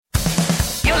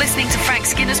listening to Frank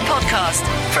Skinner's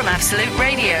podcast from Absolute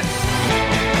Radio.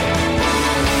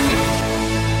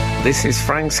 This is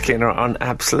Frank Skinner on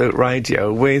Absolute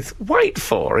Radio with, wait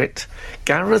for it,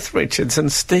 Gareth Richards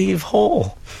and Steve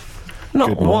Hall.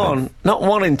 Not one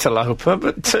interloper,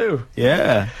 but two.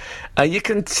 Yeah. You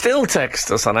can still text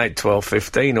us on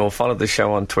 81215 or follow the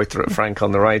show on Twitter at Frank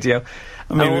on the Radio.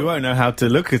 I mean, we won't know how to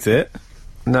look at it.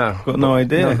 No. Got no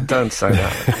idea. No, don't say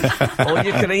that. Or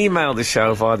you can email the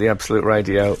show via the Absolute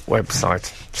Radio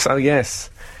website. So, yes,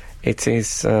 it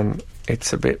is,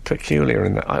 it's a bit peculiar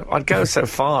in that. I'd go so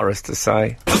far as to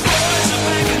say...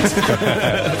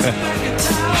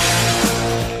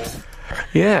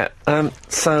 Yeah,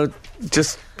 so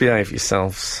just behave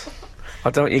yourselves. I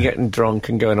don't want you getting drunk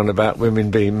and going on about women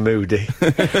being moody.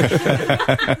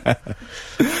 I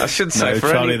should say... No,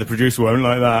 Charlie, the producer, won't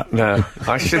like that. No,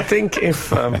 I should think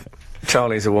if...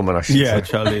 Charlie's a woman, I should say. Yeah,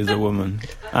 Charlie is a woman.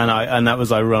 And that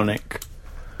was ironic.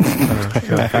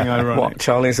 Ironic. What,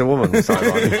 Charlie's a woman was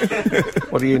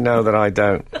ironic? What do you know that I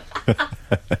don't?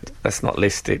 Let's not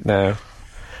list it now.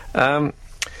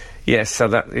 Yes, so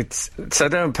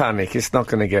don't panic. It's not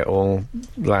going to get all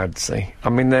ladsy. I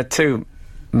mean, they're two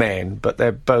men, but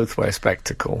they both wear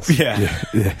spectacles. Yeah.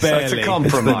 So it's a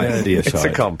compromise. It's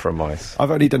a compromise. I've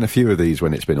only done a few of these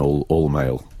when it's been all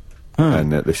male.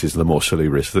 And this is the more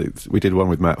salubrious. We did one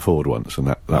with Matt Ford once, and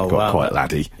that got quite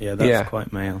laddie. Yeah, that's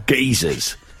quite male.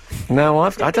 Geezers. No,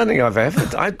 I don't think I've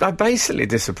ever... I basically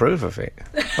disapprove of it.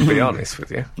 I'll be honest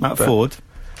with you. Matt Ford?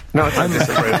 No, I don't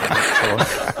disapprove of Matt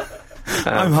Ford.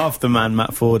 I'm half the man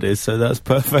Matt Ford is, so that's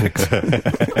perfect.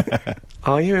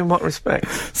 Are you, in what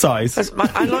respect? Size.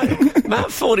 I like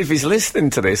Matt Ford, if he's listening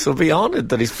to this, will be honoured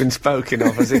that he's been spoken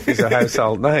of as if he's a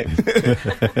household name.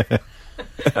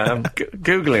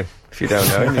 Google him, if you don't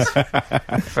know him. He's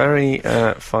a very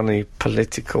funny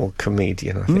political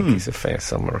comedian, I think is a fair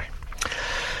summary.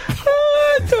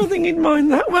 I don't think he'd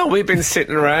mind that. Well, we've been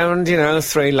sitting around,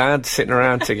 three lads sitting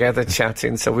around together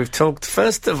chatting, so we've talked,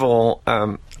 first of all...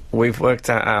 we've worked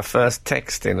out our first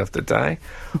texting of the day.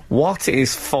 What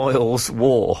is Foyle's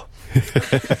War?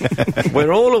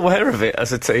 We're all aware of it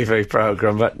as a TV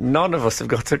programme, but none of us have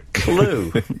got a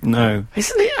clue. No.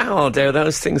 Isn't it odd how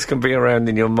those things can be around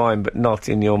in your mind but not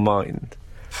in your mind?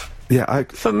 Yeah,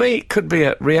 For me, it could be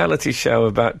a reality show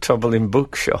about trouble in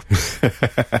bookshops.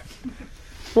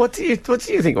 What do you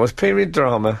think it was? Period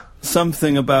drama?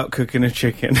 Something about cooking a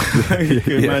chicken. You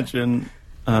can imagine...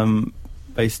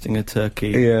 basting a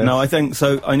turkey. Yeah. No, I think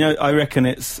so. I reckon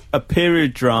it's a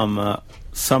period drama,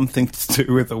 something to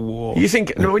do with a war. You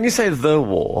think, when you say the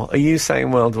war, are you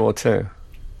saying World War II?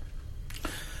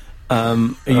 Are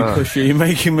you pushing? Are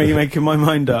you making my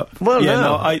mind up? Well,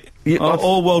 no.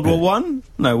 Or World War One?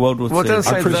 No, World War II. Well, don't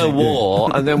say the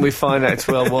war, and then we find out it's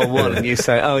World War One, and you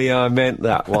say, oh yeah, I meant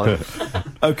that one.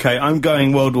 Okay, I'm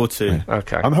going World War II.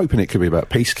 Okay. I'm hoping it could be about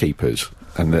peacekeepers,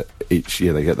 and that each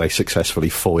year they successfully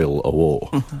foil a war.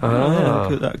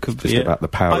 That could be just about the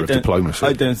power of diplomacy.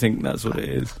 I don't think that's what it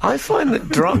is. I find that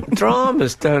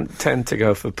dramas don't tend to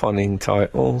go for punning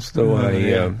titles the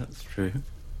way... that's true.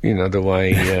 The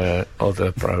way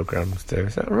other programmes do.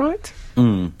 Is that right?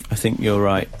 I think you're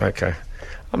right. Okay.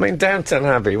 I mean, Downton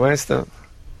Abbey, where's the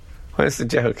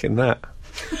joke in that?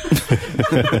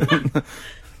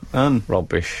 None.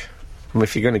 Rubbish. I mean,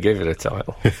 if you're going to give it a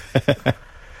title.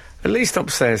 At least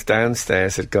Upstairs,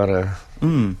 Downstairs had got a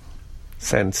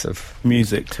sense of...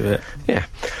 music to it. Yeah.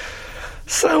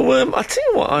 So, I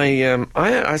tell you what,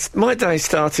 my day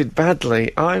started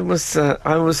badly. I was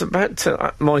about to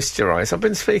moisturise. I've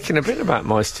been speaking a bit about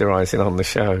moisturising on the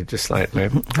show just lately.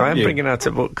 I am bringing out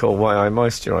a book called Why I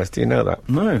Moisturise. Do you know that?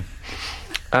 No.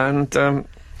 And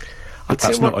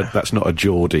that's not a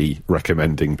Geordie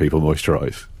recommending people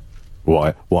moisturise.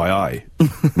 Why I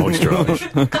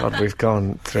moisturise? God, we've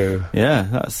gone through... Yeah,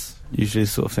 that's usually the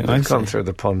sort of thing We've gone through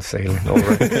the pond ceiling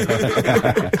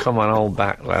already. Come on, hold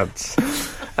back, lads.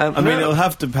 I mean, it'll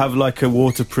have to have like a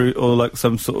waterproof or like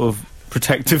some sort of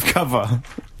protective cover.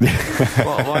 Why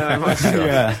I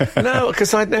moisturise? Yeah. No,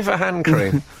 because I'd never hand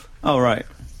cream. Oh, right.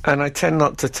 And I tend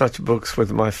not to touch books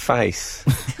with my face.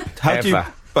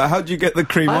 But how do you get the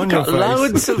cream on your face? I've got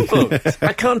loads of books.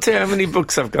 I can't tell you how many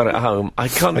books I've got at home. I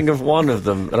can't think of one of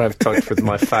them that I've touched with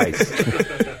my face.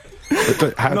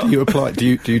 But how do you apply it? Do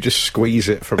you just squeeze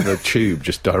it from the tube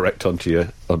just direct onto your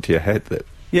head?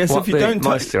 Yes, if you don't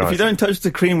touch the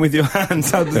cream with your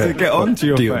hands, how does it get onto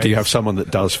your face? Do you have someone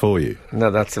that does for you?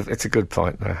 No, it's a good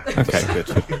point now. Okay, good.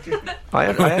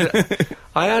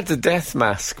 I had the death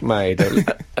mask made,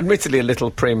 admittedly a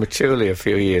little prematurely a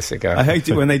few years ago. I hate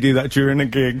it when they do that during a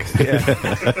gig. Yeah.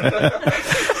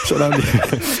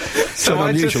 It's an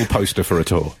unusual poster for a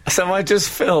tour. So I just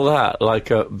fill that like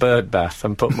a bird bath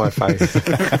and put my face in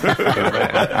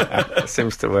there. It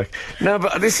seems to work. No,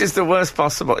 but this is the worst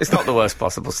possible... It's not the worst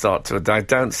possible start to a day.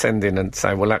 Don't send in and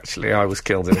say, well, actually, I was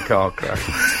killed in a car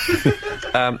crash.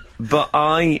 But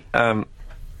I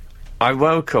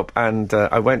woke up and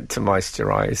I went to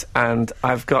moisturise, and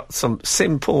I've got some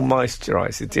Simple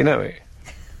moisturiser. Do you know it?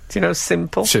 Do you know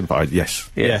Simple? Simple,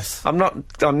 yes. Yes. I'm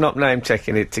not name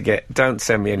checking it to get. Don't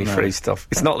send me any free stuff.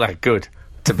 It's not that good,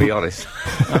 to be honest.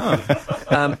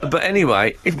 But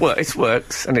anyway, it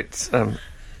works, and it's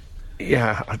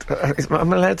yeah.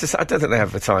 I'm allowed to say. I don't think they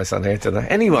advertise on here, do they?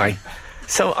 Anyway,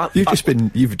 so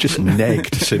you've just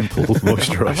negged Simple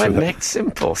moisturiser. I went negged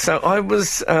Simple. So I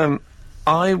was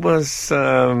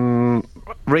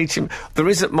reaching. There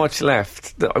isn't much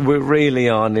left. We really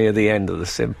are near the end of the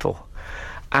Simple.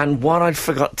 And what I'd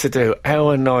forgot to do,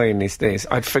 how annoying is this?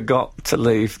 I'd forgot to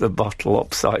leave the bottle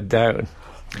upside down.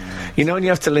 You know when you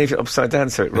have to leave it upside down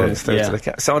so it runs through to the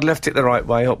cat? So I'd left it the right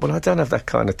way up. Well, I don't have that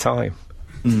kind of time.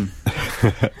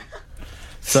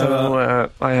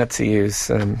 So I had to use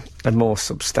a more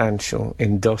substantial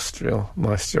industrial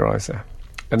moisturiser.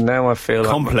 And now I feel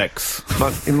complex.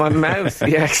 In my mouth,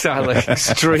 yeah, exactly.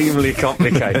 Extremely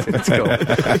complicated, it's called.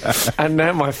 And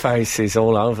now my face is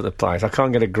all over the place. I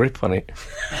can't get a grip on it.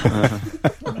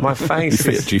 My face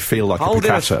is... Do you feel like a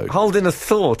Picasso? Holding a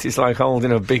thought is like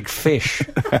holding a big fish.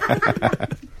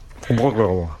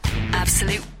 Absolute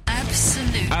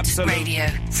Radio.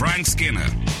 Frank Skinner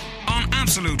on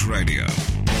Absolute Radio.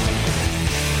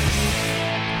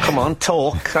 Come on,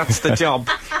 talk. That's the job.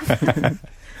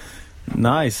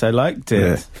 Nice, I liked it.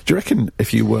 Yeah. Do you reckon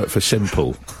if you work for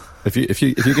Simple, if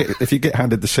you get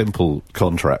handed the Simple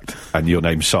contract and your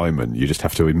name's Simon, you just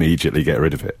have to immediately get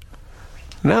rid of it?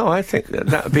 No, I think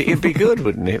it'd be good,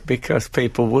 wouldn't it? Because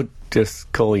people would just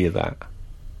call you that,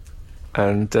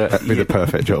 and that'd be the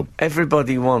perfect job.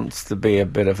 Everybody wants to be a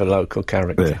bit of a local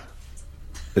character. Yeah.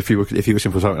 If you were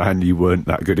Simple Simon and you weren't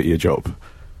that good at your job,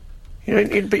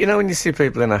 but you know when you see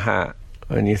people in a hat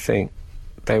and you think,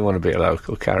 they want to be a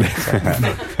local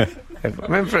character.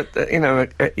 Remember,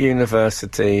 at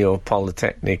university or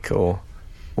Polytechnic, or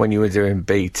when you were doing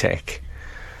BTEC,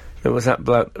 there was that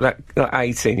bloke, that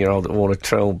 18-year-old that wore a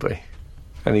trilby,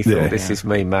 and he thought, this is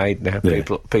me made now. Yeah.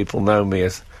 People know me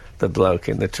as the bloke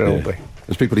in the trilby. Yeah.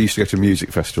 There's people who used to go to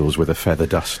music festivals with a feather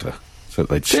duster. So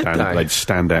they'd stand out,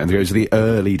 and it was the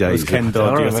early days. It was Ken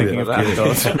Dodd. You're thinking of Ken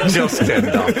Dodd. Just Ken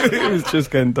Dodd. It was just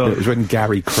Ken Dodd. It was when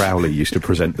Gary Crowley used to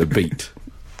present The Beat,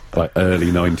 like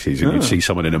early 90s, and you'd see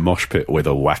someone in a mosh pit with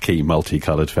a wacky,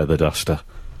 multicoloured feather duster.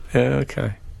 Yeah,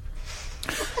 okay.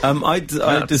 I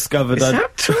discovered... Is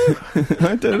that true?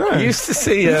 I don't know. I used to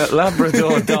see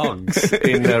Labrador dogs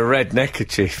in red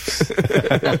neckerchiefs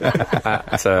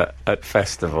at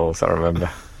festivals, I remember.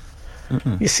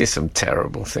 You see some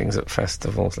terrible things at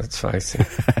festivals, let's face it.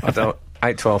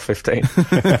 8, 12, 15.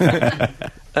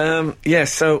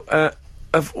 So...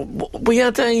 we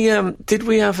had a... did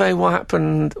we have a... What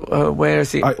happened... where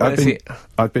is it?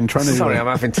 I've been trying to... Sorry, I'm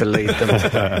having to lead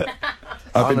them.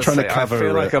 I've been trying to cover... I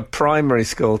feel like a primary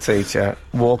school teacher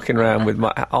walking around with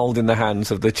holding the hands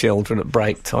of the children at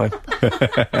break time.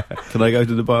 Can I go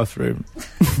to the bathroom?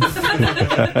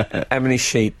 How many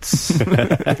sheets?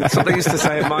 That's what they used to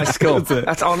say at my school.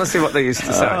 That's honestly what they used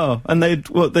to say. Oh, and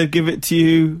they'd give it to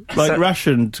you like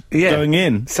rationed going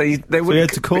in. So you had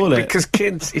to call it, because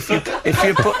kids, if you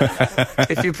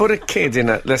put a kid in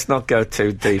a... Let's not go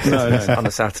too deep on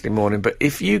a Saturday morning, but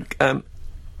if you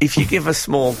give a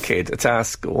small kid at our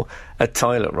school a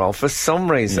toilet roll, for some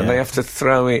reason they have to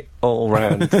throw it all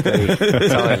round the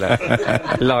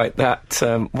toilet. Like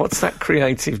that, what's that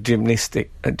creative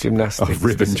gymnastics?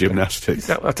 Ribbon gymnastics.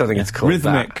 I don't think it's called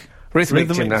Rhythmic. that.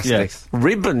 Rhythmic gymnastics. Yes.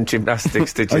 Ribbon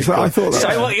gymnastics, did you? I thought that.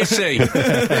 Say what you see. You'd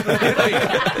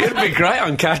be great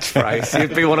on catchphrase.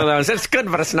 You'd be one of those. It's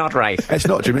good, but it's not right. It's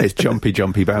not gymnastics. It's jumpy,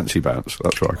 bouncy bounce.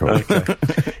 That's what I call it.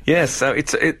 Okay. Yes, so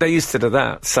they used to do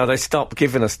that. So they stopped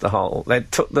giving us the whole. They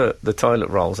took the toilet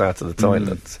rolls out of the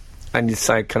toilets, and you'd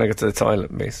say, "Can I go to the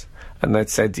toilet, miss?" And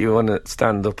they'd say, "Do you want to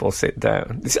stand up or sit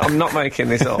down?" I'm not making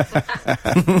this up.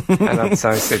 And I'd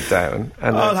say, "Sit down."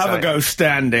 And I'll have a go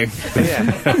standing.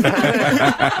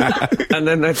 Yeah. And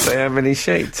then they'd say, "How many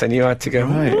sheets?" And you had to go,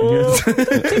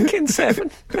 thinking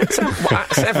 7. Let's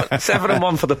have 7 and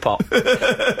 1 for the pot.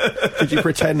 Did you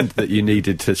pretend that you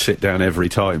needed to sit down every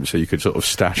time so you could sort of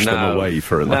stash them away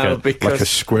for like a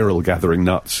squirrel gathering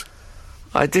nuts?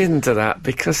 I didn't do that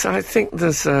because I think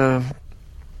there's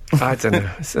I don't know.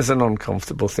 There's an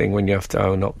uncomfortable thing when you have to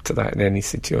own up to that in any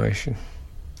situation.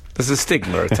 There's a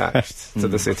stigma attached to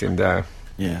the sitting down.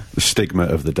 Yeah. The stigma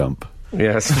of the dump.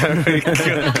 Yes, very good.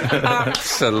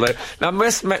 Absolutely. Now, I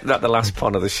must make that the last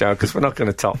part of the show, because we're not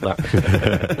going to top that.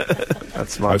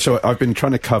 That's my... So I've been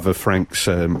trying to cover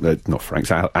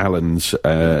Alun's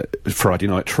Friday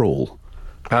Night Trawl.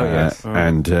 Oh, yes.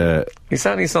 And... Is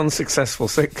that his unsuccessful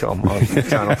sitcom on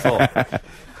Channel 4?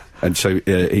 And so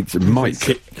it's Mike.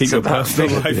 Keep your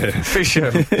personal life.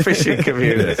 Fishing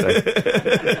community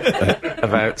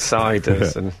of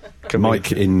outsiders and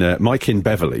community. Mike in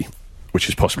Beverley, which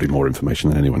is possibly more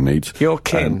information than anyone needs. Your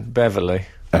kin, Beverley.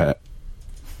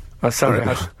 Sorry,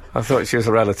 I thought she was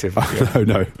a relative.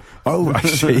 No. Oh, I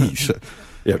see. So,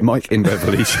 yeah, Mike in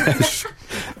Beverley says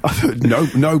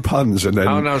no puns, and then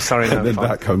then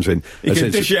that comes in. He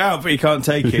can dish it out, but he can't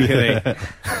take it, can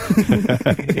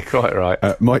he? You're quite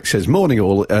right. Mike says, "Morning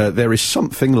all. There is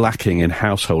something lacking in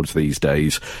households these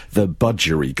days: the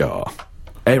budgerigar.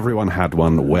 Everyone had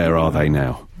one. Where are they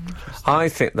now?" I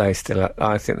think they're still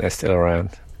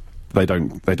around. They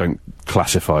don't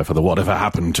classify for the whatever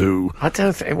happened to. I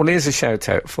don't think. Well, here's a shout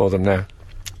out for them now.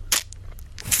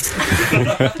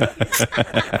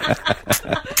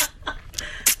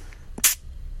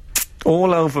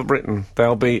 All over Britain,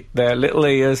 their little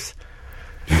ears.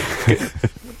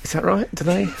 Is that right? Do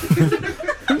they? I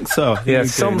think so. Yeah,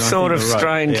 some sort of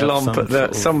strange lump,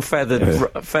 some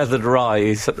feathered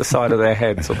rise at the side of their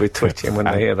heads will be twitching when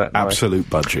they hear that noise. Absolute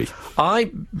budgie.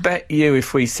 I bet you,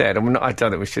 if we said, I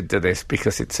don't think we should do this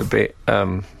because it's a bit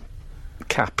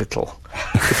capital.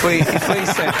 If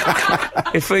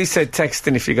we said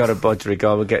texting, if you got a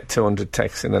budgerigar, we'll get 200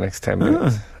 texts in the next 10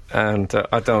 minutes. And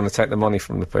I don't want to take the money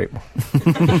from the people.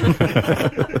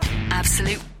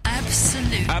 Absolute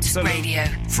Radio.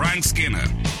 Frank Skinner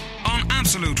on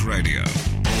Absolute Radio.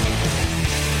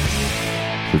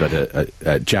 We've had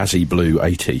a Jazzy Blue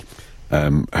 80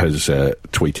 has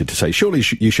tweeted to say, surely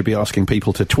you should be asking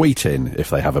people to tweet in if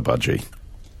they have a budgie.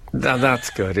 Now, that's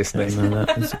good, isn't it? No,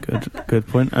 that is a good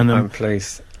point. And I'm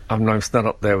pleased. It's not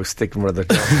up there with Stigma of the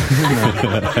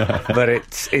Dog. But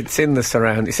it's in the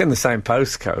surround. It's in the same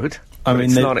postcode. I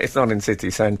mean, it's not in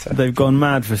city centre. They've gone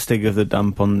mad for Stig of the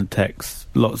Dump on the text.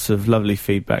 Lots of lovely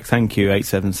feedback. Thank you,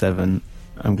 877.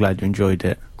 I'm glad you enjoyed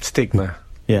it. Stigma.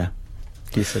 Yeah.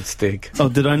 You said Stig. Oh,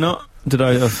 did I not? Did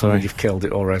I? Oh, sorry. You've killed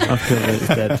it already. I've killed it, it's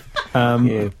dead.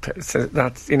 So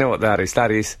you know what that is? That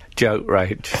is joke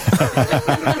rage.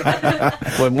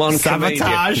 when one comedian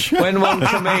hears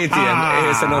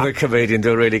another comedian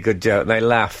do a really good joke, and they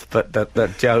laugh, but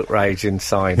that joke rage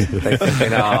inside, they're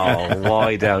thinking, oh,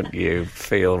 why don't you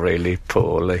feel really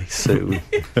poorly soon?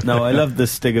 No, I love the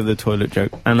Stig of the toilet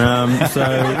joke, and so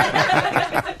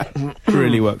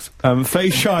really works.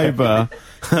 Faye Scheiber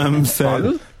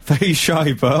said. Faye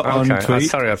Scheiber on tweet.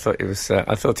 Sorry, I thought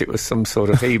it was some sort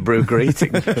of Hebrew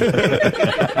greeting.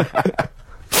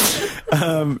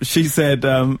 She said,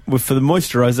 for the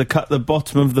moisturiser, cut the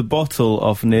bottom of the bottle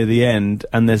off near the end,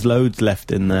 and there's loads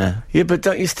left in there. Yeah, but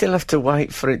don't you still have to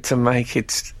wait for it to make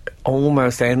its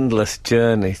almost endless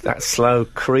journey, that slow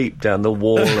creep down the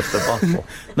wall of the bottle?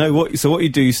 No, what you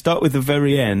do, you start with the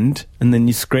very end, and then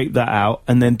you scrape that out,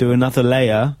 and then do another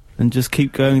layer, and just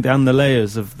keep going down the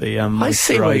layers of the moisturiser. I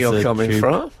see where you're coming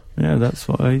from. Yeah, that's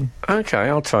what I... OK,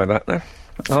 I'll try that then.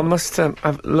 I must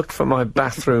look for my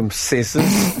bathroom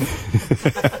scissors.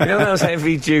 You know those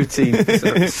heavy-duty...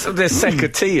 they're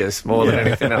secateurs more than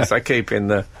anything else I keep in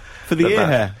the... For the ear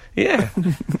hair? Yeah,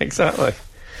 exactly.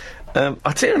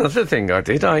 I'll tell you another thing I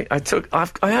did. I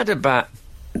had about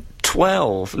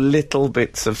 12 little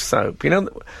bits of soap. You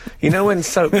know when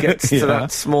soap gets to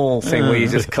that small thing where you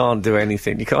just can't do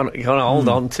anything. You can't hold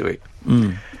on to it.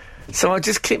 So I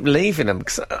just keep leaving them,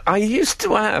 because I used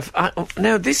to have...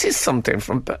 now, this is something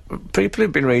from people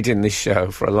who've been reading this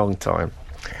show for a long time.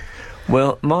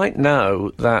 Well, might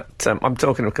know that... I'm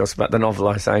talking, of course, about the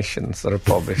novelisations that are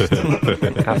published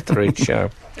after each show.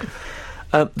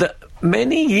 That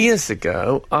many years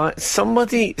ago,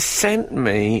 somebody sent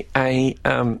me a...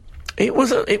 It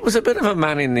was a bit of a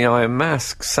Man in the Iron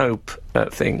Mask soap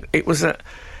thing. It was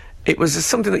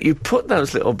something that you put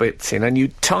those little bits in and you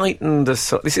tighten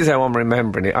the... this is how I'm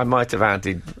remembering it. I might have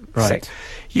added... Right.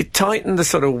 You tighten the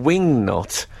sort of wing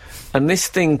knot, and this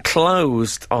thing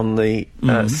closed on the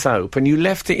soap, and you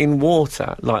left it in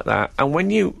water like that, and when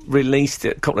you released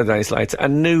it a couple of days later, a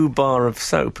new bar of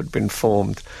soap had been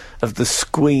formed of the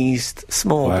squeezed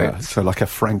small bits. So like a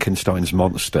Frankenstein's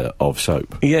monster of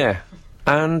soap. Yeah.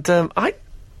 And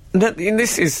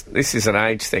this is an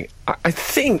age thing. I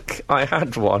think I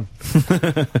had one,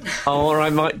 or I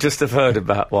might just have heard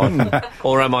about one,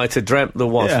 or I might have dreamt there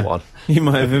was one. You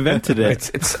might have invented it.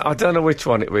 I don't know which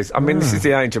one it was. I mean, this is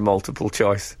the age of multiple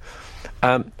choice.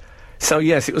 So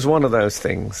yes, it was one of those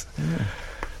things. Yeah.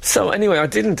 So anyway, I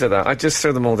didn't do that. I just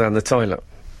threw them all down the toilet.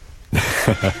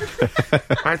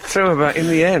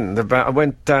 I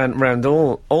went down round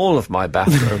all of my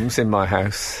bathrooms in my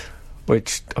house,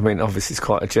 which, I mean, obviously is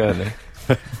quite a journey.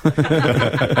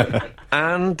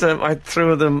 And I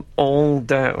threw them all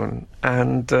down,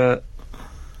 and... well,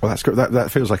 that's good.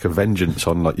 That feels like a vengeance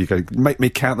on, like, you go, make me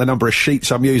count the number of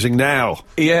sheets I'm using now.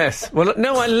 Yes. Well,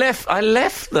 no, I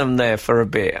left them there for a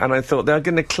bit, and I thought they're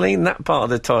going to clean that part of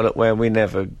the toilet where we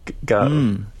never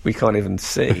go. We can't even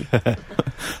see.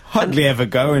 Hardly ever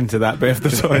go into that bit of the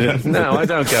toilet. No, I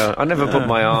don't go. I never put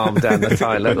my arm down the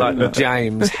toilet like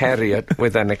James Herriot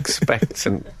with an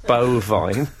expectant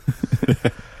bovine.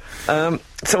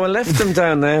 So I left them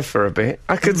down there for a bit.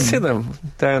 I could see them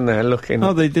down there looking.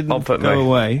 Oh, they didn't up at go me.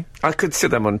 away. I could see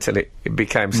them until it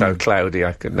became so cloudy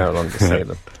I could no longer see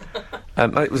them.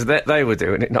 It was they were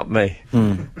doing it, not me.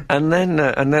 And then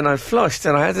I flushed,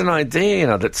 and I had an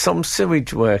idea, that some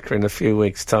sewage worker in a few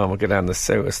weeks' time will go down the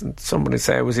sewers, and somebody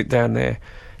say, "Was it down there?"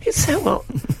 He'd say, "Well,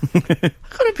 I've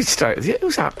got to be straight with you. It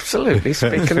was absolutely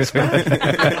spick and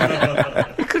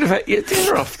span. You could have ate your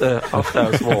dinner off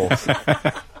those walls."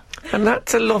 And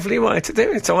that's a lovely way to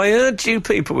do it. So I urge you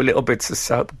people with little bits of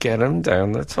soap, get them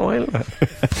down the toilet.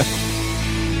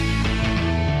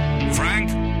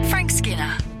 Frank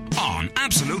Skinner. on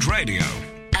Absolute Radio.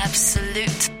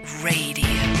 Absolute Radio.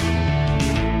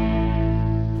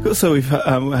 So we've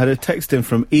had a text in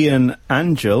from Ian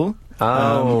Angel.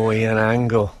 Ian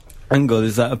Angle. Angle,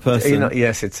 is that a person?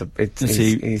 Yes,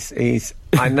 he's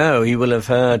I know he will have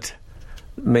heard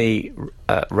me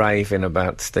raving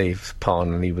about Steve's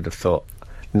pond, and he would have thought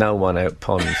no one out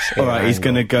ponds. All right, he's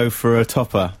going to go for a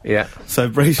topper. Yeah. So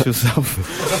brace yourself.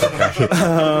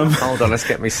 Hold on, let's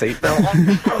get my seatbelt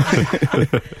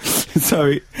on.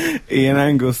 So Ian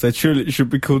Angle said, surely it should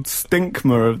be called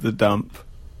Stinkmer of the Dump.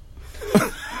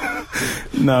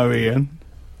 No, Ian.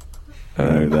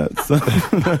 No, that's...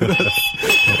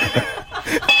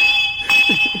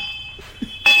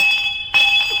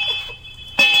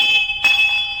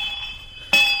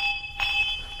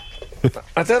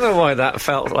 I don't know why that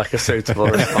felt like a suitable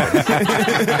response.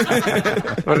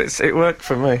 But it worked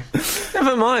for me.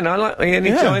 Never mind, I like Ian,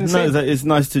 he joins in. That is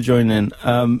nice to join in.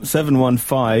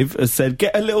 715 has said,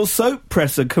 get a little soap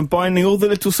presser, combining all the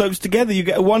little soaps together, you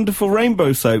get a wonderful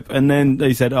rainbow soap. And then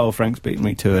they said, oh, Frank's beaten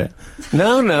me to it.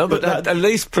 No, but that at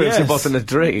least proves it wasn't a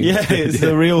dream. Yeah, it's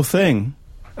the real thing.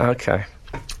 Okay.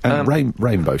 And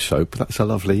rainbow soap, that's a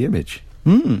lovely image.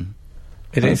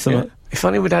 It is, yeah. If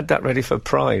only we'd had that ready for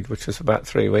Pride, which was about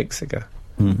 3 weeks ago.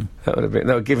 That would have been...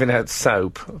 They were giving out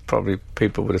soap. Probably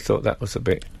people would have thought that was a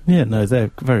bit... Yeah, no, they're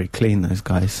very clean, those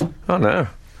guys. Oh, no.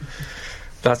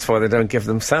 That's why they don't give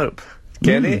them soap.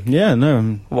 Get it? Yeah,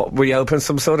 no. What, we open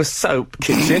some sort of soap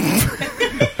kitchen?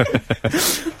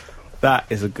 That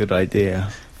is a good idea.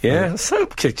 Yeah,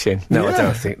 soap kitchen. No, I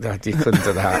don't think that you couldn't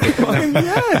do that.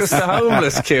 Because the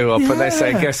homeless queue up and they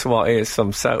say, guess what, here's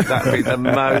some soap. That'd be the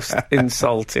most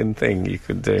insulting thing you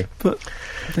could do. But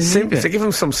to give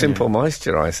them some simple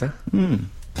moisturiser.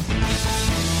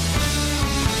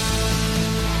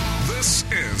 This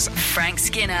is Frank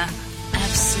Skinner,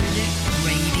 Absolute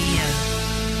Radio.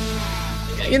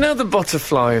 You know the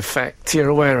butterfly effect? You're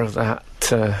aware of that?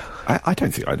 I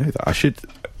don't think I know that. I should...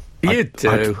 You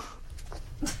do.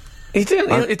 You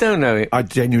don't know it. I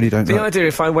genuinely don't know. The idea,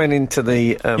 if I went into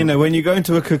the... you know, when you go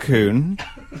into a cocoon...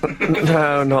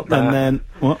 No, not that. And then...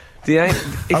 What?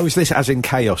 Is this as in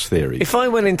chaos theory? If I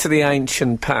went into the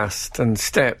ancient past and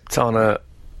stepped on a...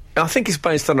 I think it's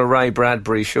based on a Ray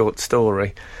Bradbury short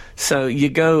story. So you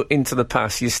go into the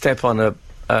past, you step on a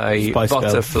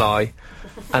butterfly,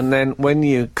 and then when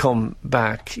you come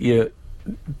back,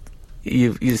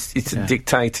 it's a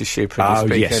dictatorship,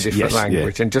 and you speak a different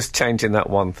language, and just changing that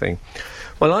one thing.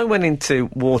 Well, I went into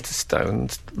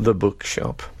Waterstones, the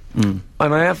bookshop, and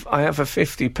I have a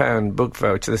 £50 book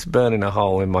voucher that's burning a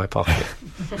hole in my pocket.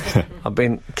 I've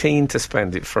been keen to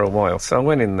spend it for a while, so I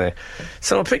went in there.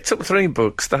 So I picked up 3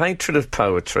 books: The Hatred of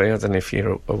Poetry, I don't know if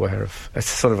you're aware of, it's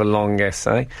sort of a long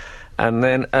essay, and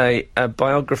then a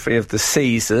biography of the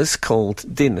Caesars called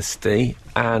Dynasty,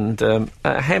 and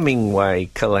a Hemingway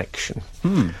collection.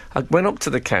 I went up to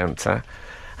the counter,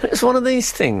 and it was one of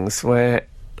these things where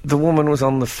the woman was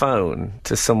on the phone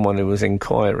to someone who was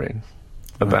inquiring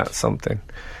about something.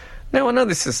 Now, I know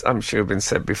this is, I'm sure, been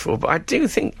said before, but I do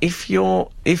think if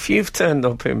you've turned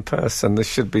up in person, there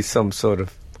should be some sort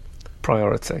of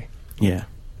priority. Yeah.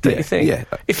 Don't you think? Yeah.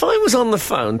 If I was on the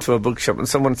phone to a bookshop and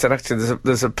someone said, actually,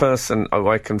 there's a person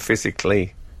I can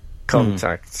physically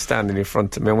contact standing in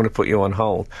front of me, I want to put you on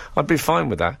hold, I'd be fine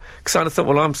with that. Because I'd have thought,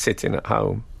 well, I'm sitting at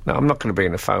home. No, I'm not going to be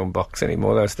in a phone box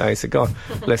anymore. Those days are gone,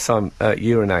 unless I'm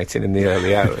urinating in the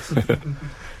early hours.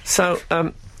 So,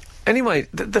 anyway,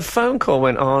 the phone call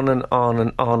went on and on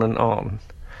and on and on.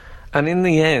 And in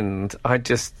the end, I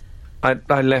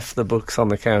left the books on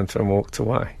the counter and walked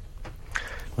away.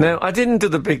 Now, I didn't do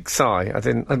the big sigh. I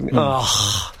didn't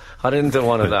do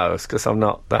one of those, because I'm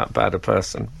not that bad a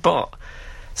person. But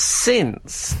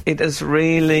since, it has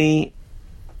really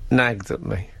nagged at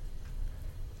me.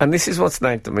 And this is what's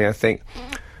nagged at me, I think,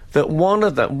 that one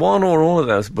or all of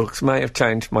those books may have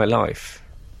changed my life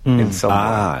in some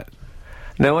way.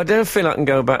 Now, I don't feel I can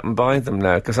go back and buy them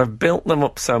now, because I've built them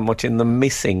up so much in the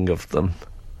missing of them.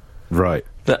 Right.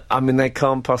 That, I mean, they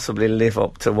can't possibly live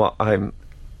up to what I'm...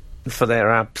 for their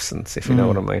absence, if you know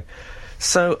what I mean.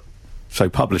 So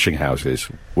publishing houses,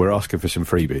 we're asking for some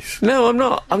freebies. No, I'm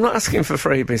not asking for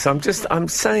freebies. I'm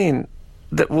saying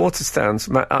that Waterstones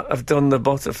have done the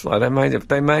butterfly.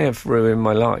 They may have ruined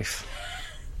my life.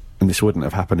 And this wouldn't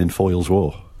have happened in Foyle's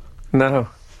War. No.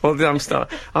 Well,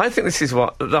 I think this is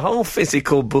what the whole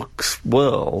physical books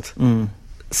world,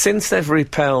 since they've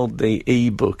repelled the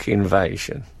e-book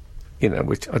invasion, you know,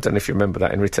 which I don't know if you remember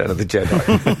that in Return of the Jedi.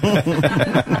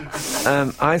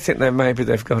 I think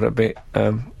they've got a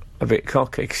bit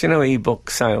cocky, because, you know,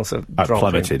 e-book sales are dropping.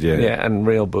 Plummeted, yeah. Yeah, and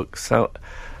real books. So,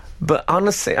 but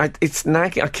honestly, it's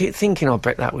nagging. I keep thinking, I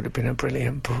bet that would have been a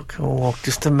brilliant book. Oh,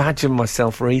 just imagine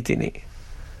myself reading it.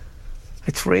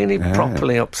 It's really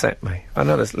properly upset me. I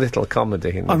know there's little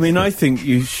comedy in this. I mean, I think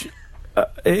you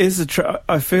it is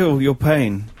I feel your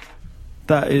pain.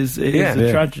 It is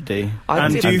a tragedy.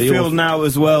 And do you feel now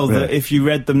as well that if you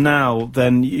read them now,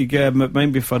 then you go,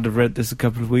 maybe if I'd have read this a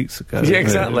couple of weeks ago. Yeah,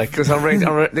 exactly, because I read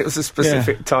it was a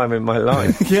specific time in my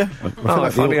life. Yeah.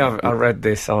 If only I read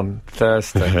this on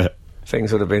Thursday,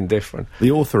 things would have been different. The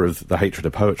author of The Hatred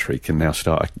of Poetry can now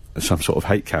start some sort of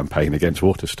hate campaign against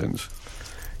Waterstones.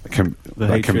 That can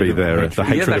be the hatred of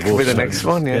that could be the next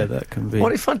one, yeah, that can be.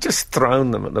 What if I'd just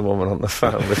thrown them at the woman on the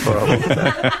phone before I walked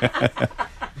out?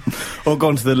 Or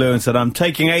gone to the loo and said, I'm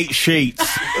taking 8 sheets.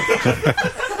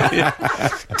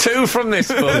 2 from this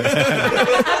book.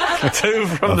 2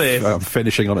 from this. I'm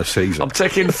finishing on a Caesar. I'm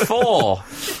taking 4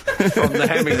 from the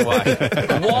Hemingway.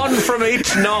 1 from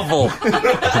each novel.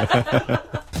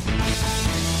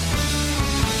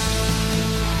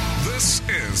 This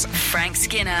is Frank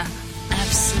Skinner,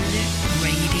 Absolute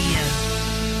Radio.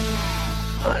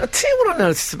 I'll tell you what I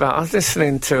noticed about. I was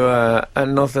listening to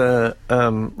another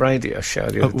radio show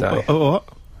the other day. What?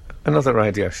 Another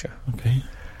radio show. Okay.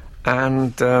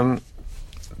 And I'll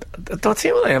tell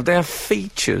you what they have. They have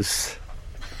features.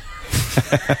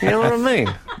 You know what I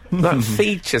mean? Like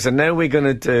features, and now we're going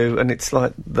to do, and it's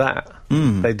like that.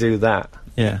 They do that.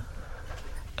 Yeah.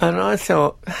 And I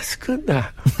thought, that's good,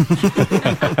 that.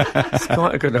 It's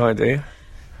quite a good idea.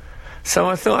 So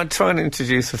I thought I'd try and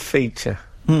introduce a feature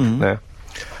now.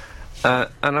 And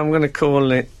I'm going to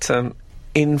call it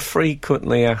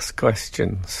Infrequently Asked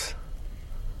Questions.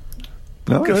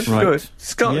 Nice. Good, Right. good.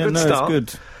 Start. It's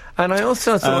good. And I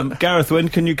also thought... Gareth, when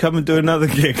can you come and do another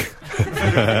gig?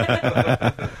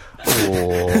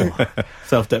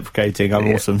 Self-deprecating,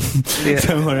 I'm awesome. Yeah.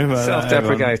 Don't worry about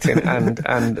Self-deprecating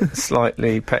and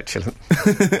slightly petulant.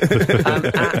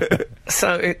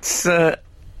 So it's...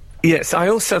 yes, I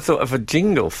also thought of a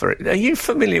jingle for it. Are you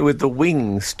familiar with the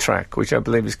Wings track, which I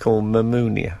believe is called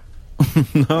Mammonia?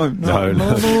 No.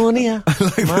 Mammonia,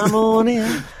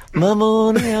 Mammonia,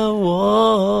 Mammonia,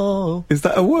 whoa. Is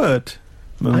that a word?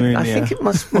 I think it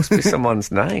must be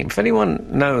someone's name. If anyone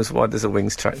knows why there's a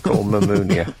Wings track called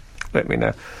Mammonia, let me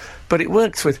know. But it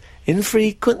works with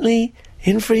infrequently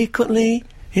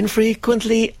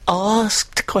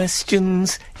asked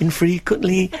questions,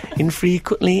 infrequently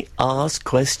asked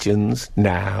questions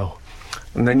now.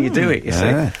 And then you do it, you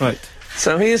see. Right.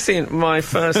 So here's my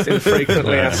first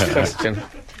infrequently asked question.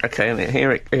 Okay, and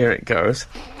here it goes.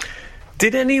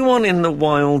 Did anyone in the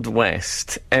Wild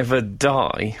West ever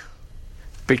die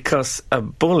because a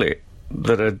bullet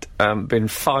that had been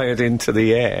fired into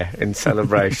the air in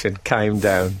celebration came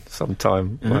down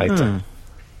sometime later?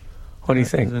 What do you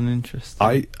think? That's an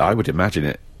interesting... I would imagine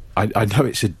it. I know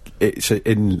it's a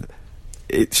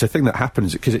thing that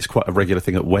happens because it's quite a regular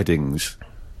thing at weddings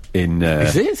in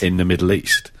the Middle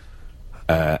East.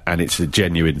 And it's a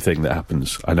genuine thing that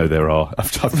happens. I know there are.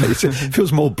 It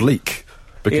feels more bleak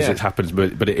because it happens,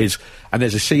 but it is. And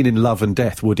there's a scene in Love and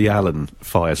Death. Woody Allen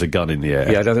fires a gun in the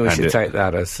air. Yeah, I don't think we should take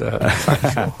that as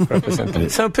factual representation.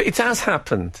 So it has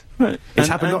happened. Right. It's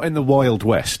happened not in the Wild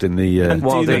West, in the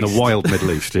wild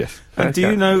Middle East. Yes. And do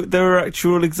you know there are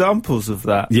actual examples of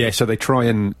that? Yeah, so they try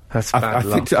and... That's bad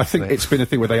luck, I think it's been a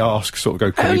thing where they ask, sort of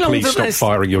go, can you please stop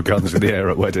firing your guns in the air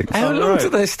at weddings? How long do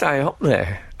they stay up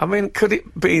there? I mean, could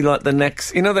it be like the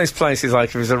next... You know those places, like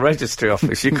if it was a registry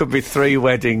office, you could be 3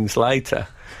 weddings later,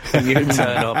 and you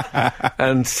turn up,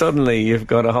 and suddenly you've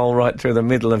got a hole right through the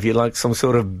middle of you, like some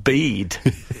sort of bead.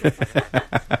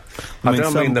 I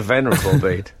don't mean the venerable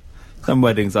bead. Some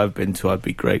weddings I've been to, I'd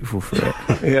be grateful for it.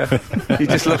 Yeah, you're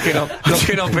just looking up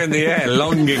in the air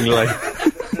longingly,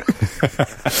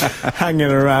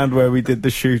 hanging around where we did the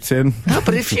shooting. No,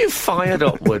 but if you fired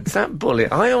upwards, that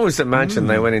bullet, I always imagined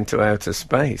they went into outer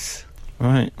space.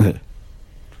 Right,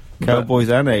 cowboys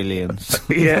and aliens.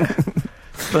 Yeah,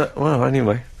 but well,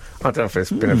 anyway. I don't know if it's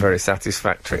been a very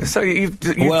satisfactory. So you've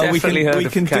definitely heard of we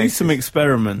can do some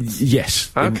experiments.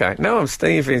 Yes. Okay. No,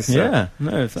 Steve is. No.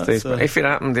 If it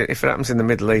happens in the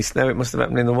Middle East, no, it must have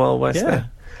happened in the Wild West.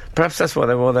 Then. Perhaps that's why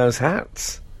they wore those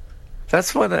hats.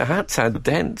 That's why the hats had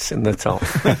dents in the top.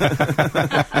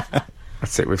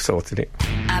 That's it. We've sorted it.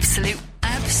 Absolute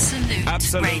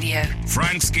Radio.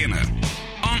 Frank Skinner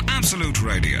on Absolute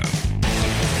Radio.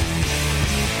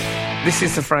 This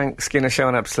is the Frank Skinner Show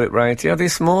on Absolute Radio.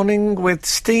 This morning with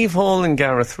Steve Hall and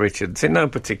Gareth Richards, in no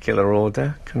particular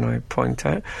order, can I point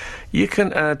out. You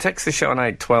can text the show on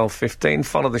 81215,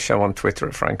 follow the show on Twitter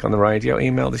at Frank on the Radio,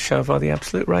 email the show via the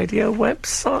Absolute Radio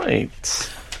website.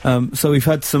 So we've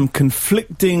had some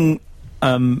conflicting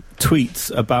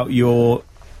tweets about your...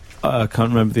 I can't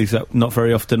remember the exact, not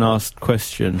very often asked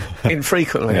question.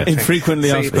 Infrequently, yeah. Infrequently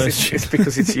asked question. It's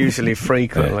because it's usually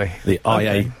frequently. Yeah. The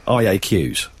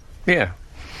IAQs. Yeah.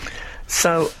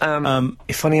 So,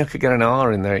 if only I could get an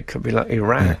R in there, it could be like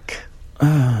Iraq.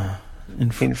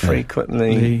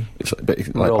 Infrequently. It's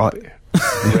like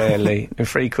rarely.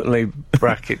 Infrequently,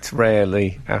 brackets,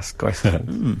 rarely asked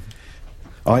questions.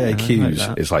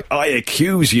 IAQs is like, I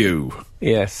accuse you.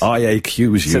 Yes. I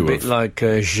accuse you. It's a bit like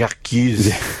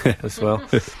j'accuse as well.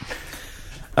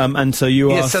 And so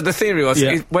you asked... so the theory was,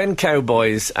 when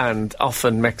cowboys and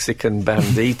often Mexican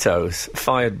banditos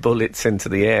fired bullets into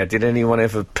the air, did anyone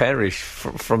ever perish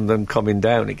from them coming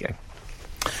down again?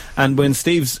 And when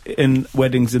Steve's in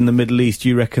weddings in the Middle East,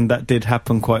 you reckon that did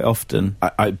happen quite often?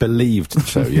 I believed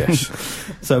so, yes.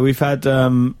 So we've had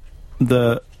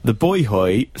the boy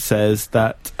hoy says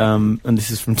that, and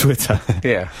this is from Twitter.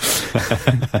 Yeah.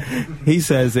 He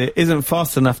says it isn't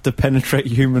fast enough to penetrate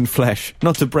human flesh,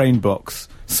 not a brain box.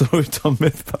 Saw it on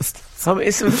Mythbusters. It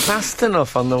isn't fast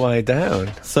enough on the way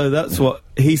down. So that's what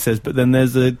he says, but then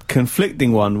there's a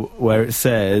conflicting one where it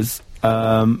says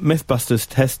Mythbusters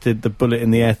tested the bullet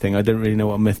in the air thing. I don't really know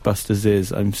what Mythbusters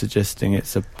is. I'm suggesting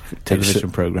it's a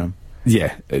television programme.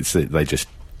 Yeah,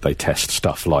 they test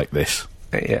stuff like this.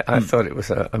 Yeah, I thought it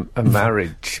was a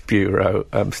marriage bureau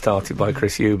started by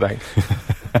Chris Eubank.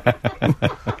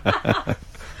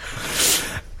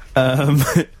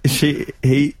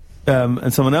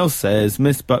 And someone else says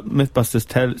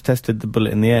Mythbusters tested the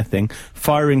bullet in the air thing.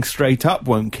 Firing straight up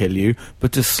won't kill you,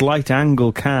 but a slight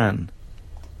angle can.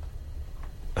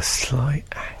 A slight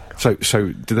angle.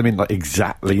 So do they mean like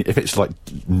exactly if it's like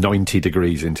 90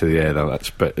 degrees into the air?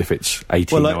 But if it's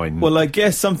 89, well, I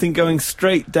guess something going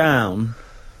straight down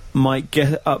might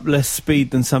get up less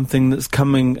speed than something that's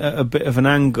coming at a bit of an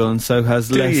angle and so has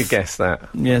less... Do you guess that?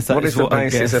 Yes, that what is the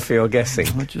basis of your guessing?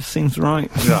 It just seems right.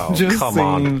 No, just come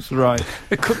on. Seems right.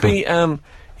 It could be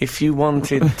if you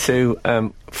wanted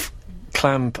to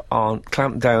clamp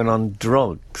down on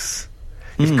drugs.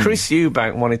 If Chris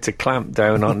Eubank wanted to clamp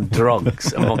down on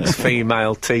drugs amongst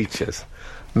female teachers,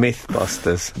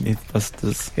 Mythbusters.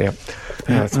 Yeah.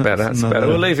 That's better.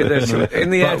 We'll leave it there.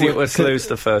 In the edit, let's lose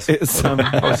the first. It's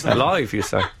live, you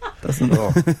say? Doesn't.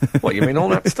 Oh. What, you mean all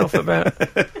that stuff about...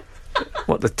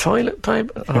 What, the toilet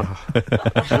paper? Oh.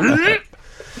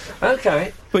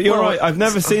 Okay. But you're right, I've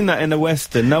never seen that in a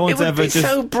Western. No one's ever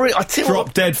just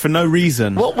dropped dead for no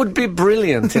reason. What would be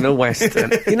brilliant in a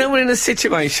Western? You know, we're in a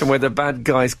situation where the bad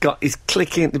guy's is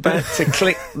about to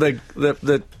click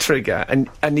the trigger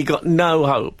and you got no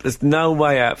hope. There's no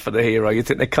way out for the hero. You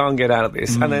think they can't get out of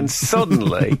this. And then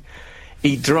suddenly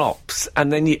he drops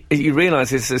and then you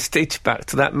realise it's a stitch back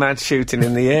to that mad shooting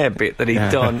in the air bit that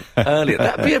he'd done earlier.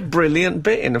 That'd be a brilliant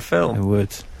bit in a film. It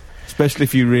would. Especially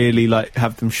if you really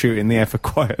have them shoot in the air for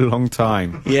quite a long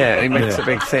time. Yeah, he makes a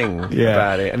big thing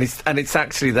about it, and it's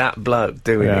actually that bloke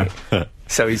doing it.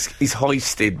 So he's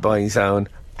hoisted by his own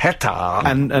Heta.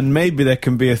 And maybe there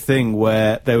can be a thing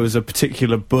where there was a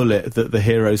particular bullet that the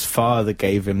hero's father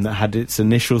gave him that had its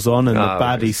initials on, and the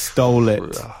baddie stole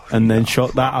it and then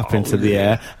shot that up into the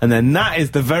air, and then that is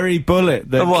the very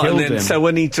bullet that killed him. So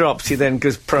when he drops, he then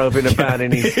goes probing about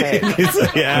in his head.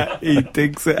 Yeah, he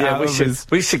digs it out of his...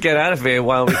 We should get out of here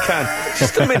while we can.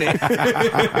 Just a minute.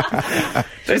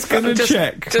 Just going to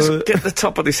check. Just get the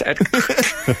top of this head.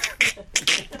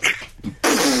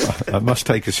 I must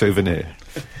take a souvenir.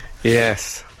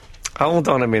 Yes. Hold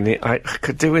on a minute. I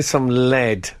could do with some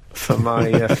lead for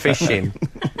my fishing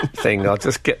thing. I'll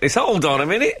just get this. Hold on a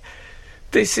minute.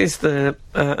 This is the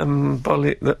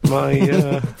bullet that my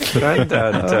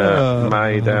granddad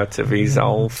made out of his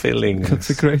old fillings.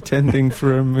 That's a great ending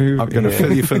for a movie. I'm going to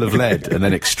fill you full of lead and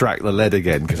then extract the lead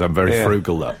again, because I'm very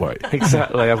frugal that way.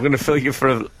 Exactly. I'm going to fill you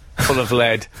full of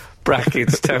lead,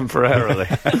 brackets temporarily.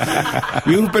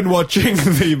 You've been watching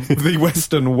the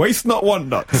Western Waste Not Want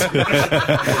Not.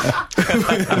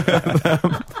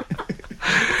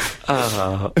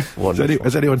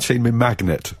 Has anyone seen me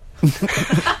magnet?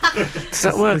 Does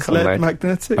that work on lead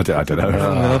magnetic? I don't know.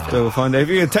 I'll have to find it. If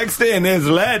you text in, is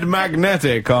lead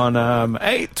magnetic on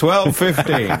 8 12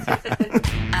 15.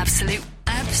 Absolute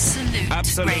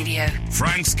Radio.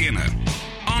 Frank Skinner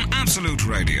on Absolute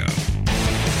Radio.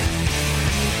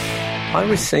 I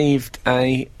received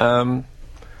a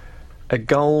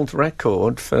gold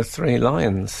record for Three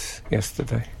Lions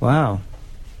yesterday. Wow.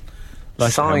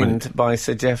 Signed by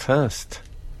Sir Geoff Hurst.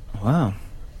 Wow.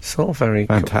 It's all very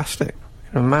fantastic.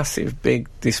 A massive big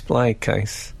display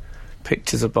case.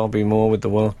 Pictures of Bobby Moore with the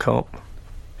World Cup.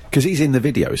 Because he's in the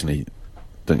video, isn't he?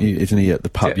 Isn't he at the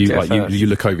pub? You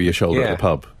look over your shoulder at the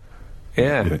pub.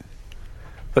 Yeah.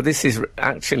 But this is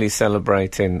actually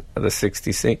celebrating the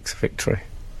 '66 victory.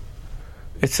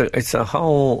 It's a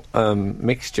whole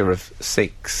mixture of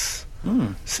six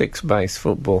base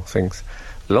football things.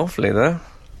 Lovely though.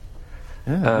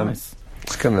 Yeah, nice.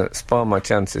 It's going to spoil my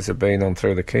chances of being on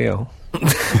Through the Keyhole.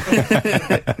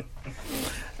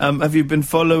 Have you been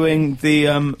following the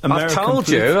American... I've told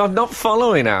you, I'm not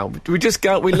following now. We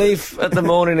leave at the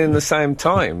morning in the same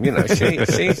time. You know,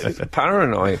 she's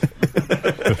paranoid.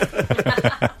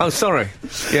 Oh, sorry.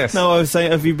 Yes. No, I was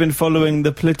saying, have you been following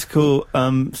the political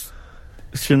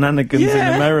shenanigans in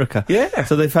America? Yeah.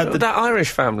 So they've had that Irish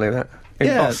family in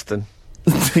Boston.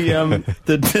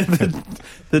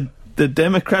 The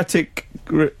Democratic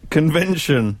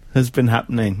Convention has been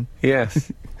happening.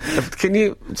 Yes. Can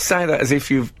you say that as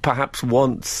if you've perhaps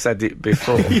once said it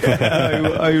before?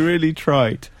 Yeah, I really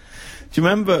tried. Do you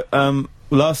remember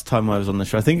last time I was on the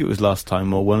show? I think it was last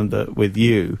time, or with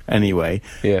you anyway.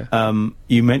 Yeah.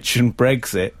 You mentioned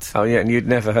Brexit. Oh yeah, and you'd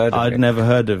never heard of it. I'd never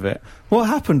heard of it. What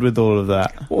happened with all of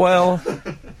that? Well,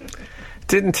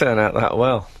 didn't turn out that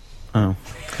well. Oh,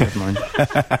 never mind.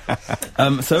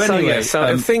 So anyway,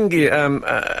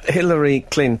 Hillary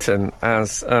Clinton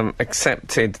has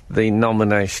accepted the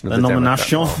nomination of the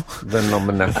nomination. The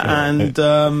nomination. And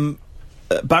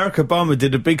Barack Obama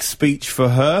did a big speech for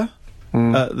her,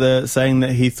 saying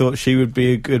that he thought she would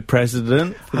be a good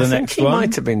president for the next one. I think he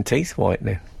might have been teeth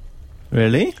whitening.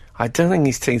 Really? I don't think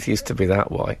his teeth used to be that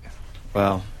white.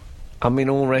 Well... I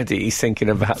mean, already he's thinking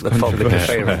about the public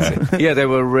appearance. Yeah, they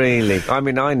were really... I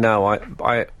mean, I know,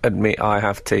 I admit I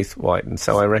have teeth whitened,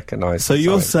 so I recognise... So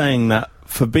you're saying that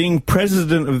for being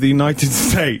President of the United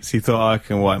States, he thought, I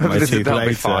can whiten my teeth later.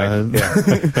 Be fine.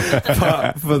 Yeah.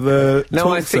 But for the... No,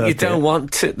 I think you don't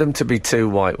want them to be too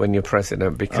white when you're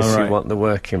President, because you want the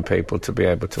working people to be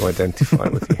able to identify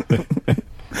with you.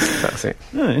 That's it.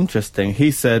 Oh, interesting. He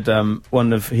said,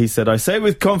 I say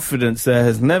with confidence, there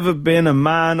has never been a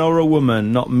man or a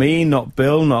woman, not me, not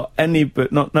Bill, not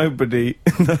nobody.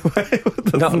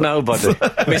 Not nobody.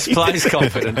 Misplaced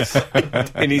confidence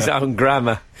in his own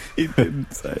grammar. He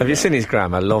didn't say Have you seen his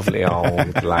grammar? Lovely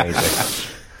old lady.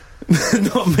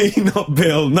 Not me, not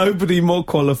Bill. Nobody more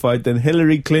qualified than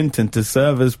Hillary Clinton to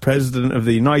serve as President of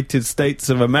the United States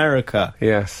of America.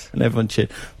 Yes. And everyone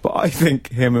cheered. But I think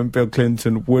him and Bill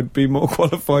Clinton would be more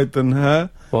qualified than her.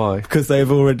 Why? Because they've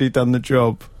already done the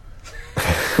job.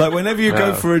 Like, whenever you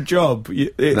go for a job,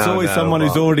 it's always someone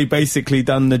who's already basically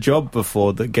done the job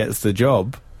before that gets the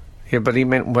job. Yeah, but he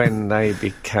meant when they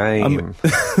became...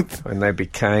 when they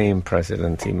became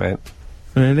president, he meant...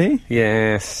 Really?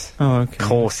 Yes. Oh, okay. Of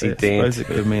course he did. I suppose it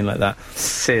could mean like that.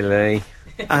 Silly.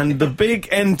 And the big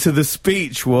end to the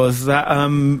speech was that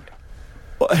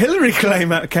Hillary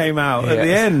came out at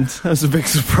the end. That was a big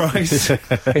surprise.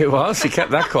 It was. He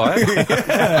kept that quiet.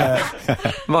 Yeah.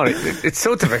 Well, it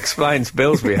sort of explains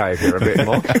Bill's behaviour a bit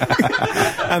more.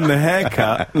 And the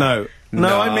haircut. No.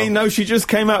 No, I mean, no, she just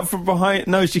came out from behind...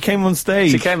 No, she came on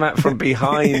stage. She came out from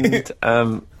behind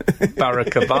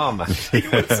Barack Obama.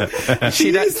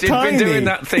 She'd been doing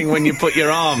that thing when you put your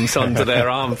arms under their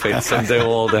armpits and do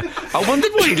all the... I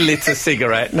wondered why he lit a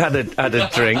cigarette and had a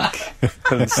drink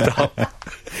and stuff.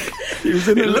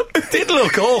 It did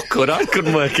look awkward. I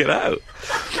couldn't work it out.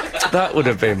 That would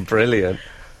have been brilliant.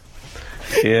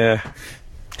 Yeah.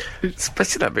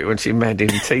 Especially that bit when she made him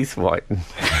teeth whiten.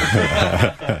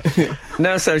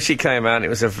 No, so she came out, it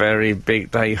was a very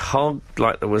big... They hugged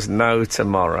like there was no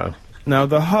tomorrow. Now,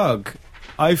 the hug,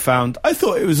 I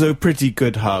thought it was a pretty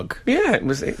good hug. Yeah,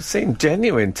 it seemed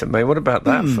genuine to me. What about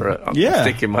that I'm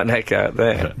sticking my neck out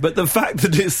there? But the fact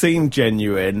that it seemed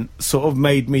genuine sort of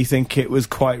made me think it was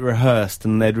quite rehearsed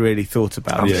and they'd really thought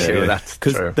about it. I'm sure that's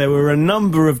true. Because there were a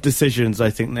number of decisions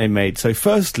I think they made. So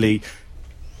firstly...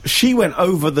 She went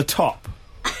over the top.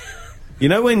 You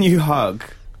know when you hug,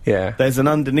 there's an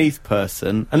underneath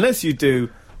person, unless you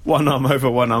do one arm over,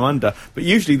 one arm under, but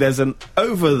usually there's an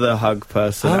over-the-hug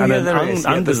person and an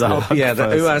under-the-hug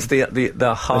person. Who has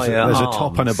the higher There's arms. A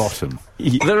top and a bottom.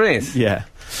 There is? Yeah.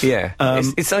 Yeah.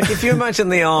 It's like if you imagine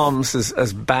the arms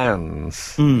as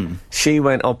bands, she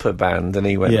went upper band and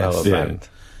he went lower band.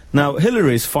 Now,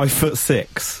 Hillary's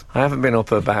 5'6". I haven't been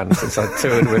upper band since I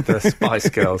toured with the Spice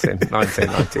Girls in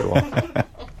 1991.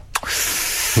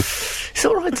 It's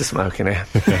all right to smoke in here.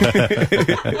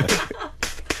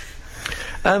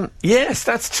 Yes,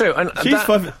 that's true. And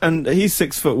and he's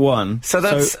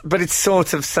 6'1". But it's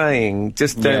sort of saying,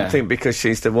 just don't think because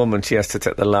she's the woman she has to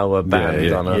take the lower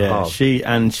band on her hog. She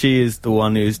is the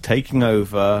one who's taking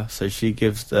over, so she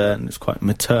gives and it's quite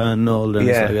maternal and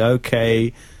it's like,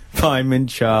 okay, I'm in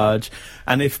charge.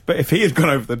 And if he had gone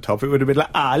over the top, it would have been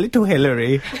like, little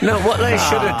Hillary. No, what they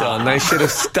should have done, they should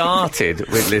have started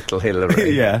with little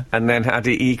Hillary. And then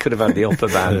he could have had the upper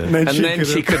band. and then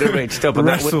she could have reached up. And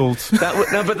wrestled.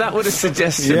 But that would have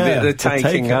suggested the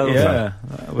taking over. Yeah,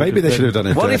 maybe they should have done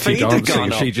a dirty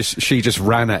dancing. She just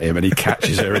ran at him and he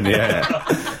catches her in the air.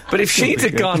 But if she'd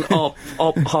have gone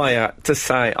up higher to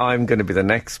say, I'm going to be the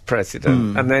next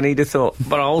president, and then he'd have thought,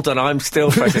 but hold on, I'm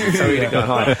still president, so he'd have gone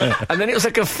higher. And then it was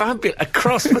like a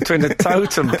cross between a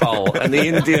totem pole and the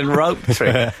Indian rope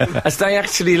trick, as they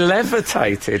actually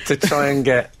levitated to try and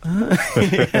get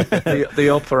the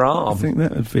upper arm. I think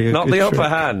that would be not the trick. upper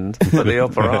hand, but the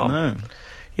upper arm. No.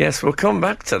 Yes, we'll come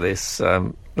back to this.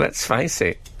 Let's face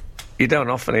it, you don't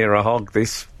often hear a hog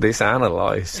this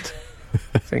analysed.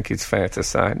 I think it's fair to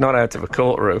say. Not out of a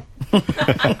courtroom. As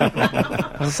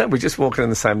I said, we're just walking in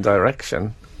the same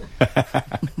direction.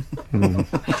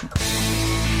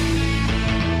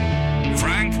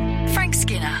 Frank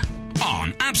Skinner.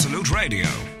 On Absolute Radio.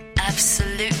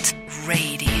 Absolute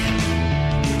Radio.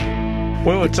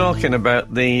 We were talking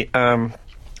about the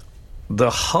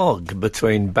hug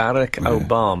between Barack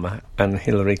Obama and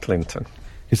Hillary Clinton.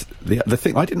 The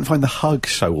thing, I didn't find the hug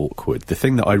so awkward. The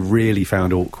thing that I really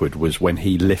found awkward was when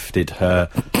he lifted her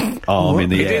arm in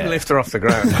the air. He didn't lift her off the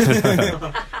ground.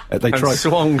 They tried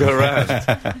swung her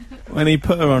around. When he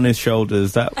put her on his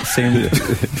shoulders, that seemed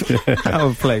out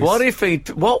of place.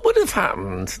 What would have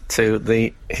happened to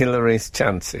the Hillary's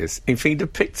chances if he'd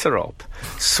have picked her up,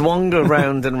 swung her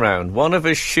round and round, one of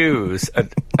her shoes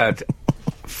had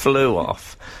flew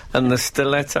off, and the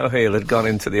stiletto heel had gone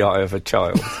into the eye of a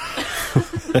child?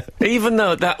 Even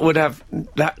though that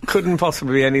couldn't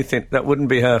possibly be anything, that wouldn't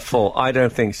be her fault. I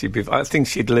think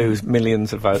she'd lose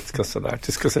millions of votes because of that,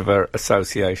 just because of her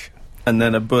association. And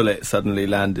then a bullet suddenly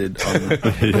landed on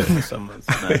someone's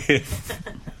nose.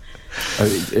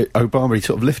 Obama, he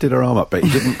sort of lifted her arm up, but he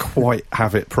didn't quite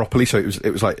have it properly, so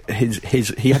it was like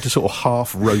he had to sort of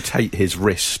half rotate his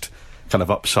wrist kind of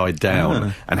upside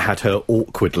down and had her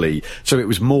awkwardly. So it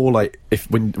was more like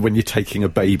when you're taking a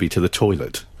baby to the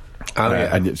toilet.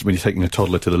 And when you're taking a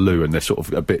toddler to the loo and they're sort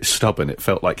of a bit stubborn, it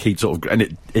felt like he'd sort of...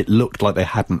 And it looked like they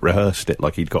hadn't rehearsed it,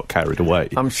 like he'd got carried away.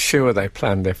 I'm sure they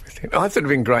planned everything. I thought it would have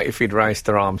been great if he'd raised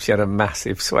her arm. She had a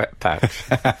massive sweat patch.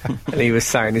 And he was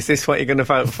saying, is this what you're going to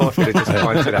vote for? If he'd have just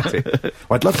pointed at it.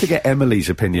 I'd love to get Emily's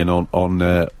opinion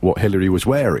on what Hillary was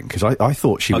wearing, because I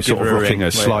thought she was sort of rocking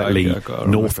a slightly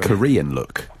North Korean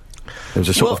look. There was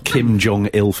a sort of Kim Jong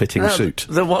ill-fitting suit.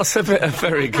 There was a bit of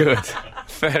very good.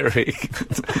 Very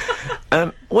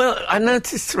good. Well, I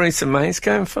noticed Theresa May's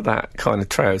going for that kind of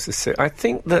trouser suit. I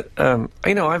think that,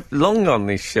 I've long on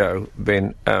this show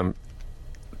been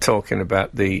talking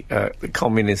about the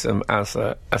communism as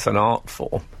an art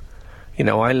form. You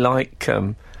know, I like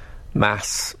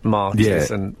mass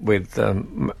marches and with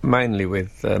mainly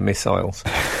with missiles.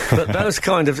 But those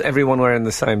kind of everyone wearing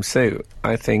the same suit,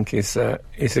 I think, is a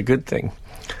good thing.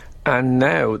 And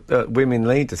now women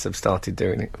leaders have started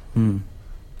doing it.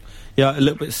 Yeah, a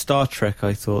little bit Star Trek,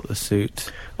 I thought, the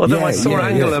suit. Although I saw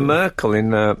Angela Merkel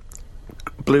in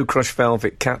blue crushed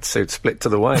velvet catsuit split to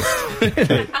the waist.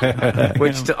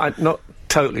 Which I'm not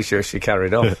totally sure she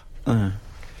carried off.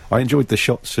 I enjoyed the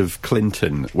shots of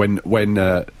Clinton when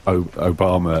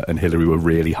Obama and Hillary were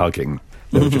really hugging.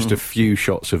 There were just a few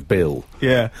shots of Bill.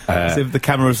 Yeah, as if the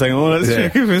camera was saying, let's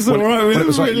check if it's all right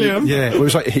with William. It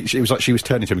was like she was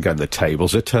turning to him and going, the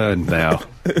tables are turned now.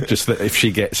 Just that if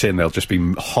she gets in, there'll just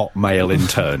be hot male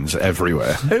interns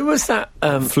everywhere. Who was that?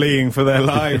 Fleeing for their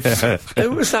lives.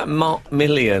 Who was that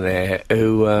millionaire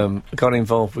who got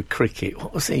involved with cricket?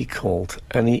 What was he called?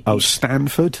 And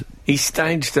Stanford? He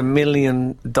staged $1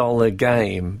 million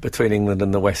game between England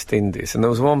and the West Indies, and there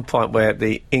was one point where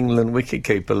the England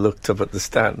wicketkeeper looked up at the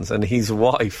stands and his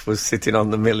wife was sitting on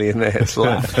the millionaire's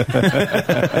lap.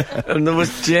 And there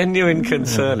was genuine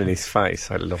concern in his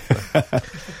face. I love that.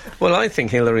 Well, I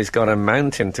think Hillary's got a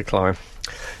mountain to climb.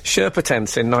 Sherpa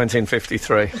tents in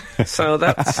 1953. So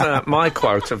that's my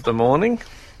quote of the morning.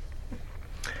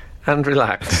 And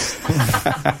relax.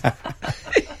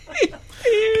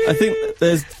 I think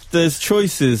there's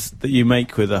choices that you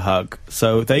make with a hug.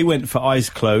 So they went for eyes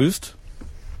closed.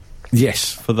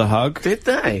 Yes. For the hug. Did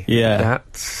they? Yeah.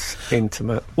 That's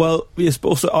intimate. Well, yes, but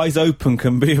also eyes open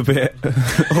can be a bit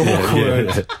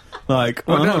awkward. Yeah. Like,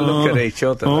 don't look at each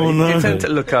other. No. You tend to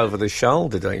look over the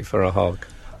shoulder, don't you, for a hug?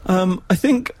 I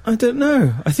don't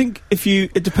know. I think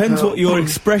it depends what your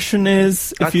expression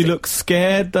is. If you look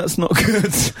scared, that's not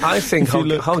good. I think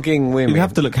hugging women... You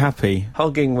have to look happy.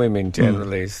 Hugging women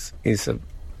generally is a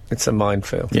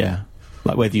minefield. Yeah.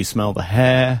 Like whether you smell the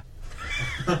hair.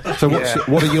 So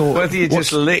what are your... Whether you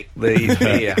just lick the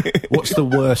ear. What's the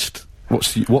worst...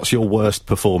 What's your worst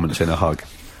performance in a hug?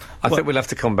 I think we'll have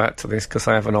to come back to this because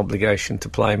I have an obligation to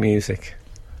play music.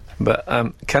 But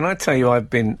can I tell you,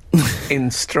 I've been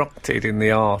instructed in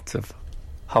the art of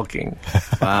hugging.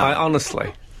 Wow.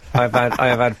 Honestly, I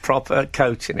have had proper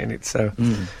coaching in it, so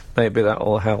maybe that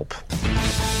will help.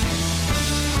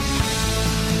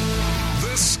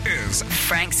 This is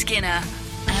Frank Skinner,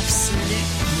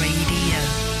 Absolute Radio.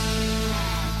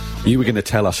 You were going to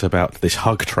tell us about this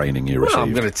hug training you received.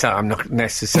 I'm going to tell. I'm not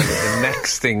necessarily the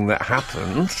next thing that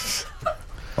happens.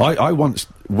 I once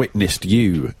witnessed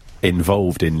you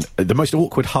involved in the most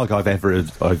awkward hug I've ever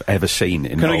seen.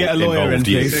 Can I get a lawyer in,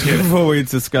 please, before we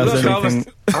discuss anything?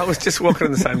 I was just walking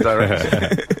in the same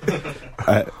direction.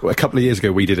 A couple of years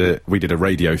ago, we did a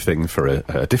radio thing for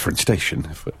a different station,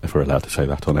 if we're allowed to say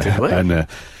that on air.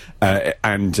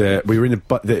 And we were in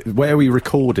where we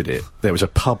recorded it. There was a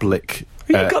public.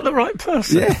 You got the right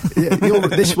person. Yeah,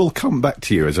 this will come back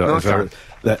to you as it was the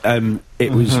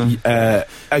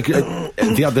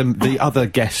other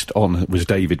guest on was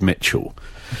David Mitchell,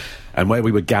 and where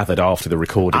we were gathered after the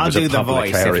recording. I'll was do a the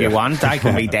voice area. if you want. I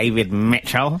can be David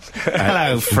Mitchell.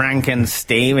 Hello, Frank and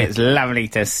Steve. It's lovely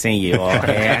to see you all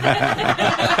here.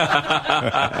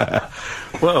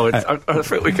 Well, I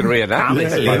think we can reenact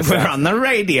this. We're on the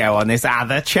radio on this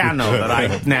other channel that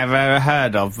I've never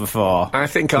heard of before. I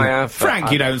think I have.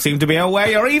 Frank, you don't seem to be aware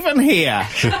you're even here.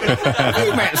 You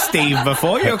met Steve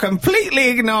before. You're completely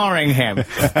ignoring him.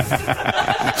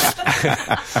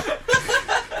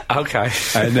 Okay.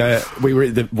 And we were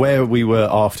where we were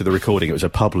after the recording. It was a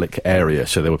public area,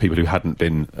 so there were people who hadn't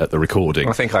been at the recording.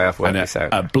 I think I have worked this out.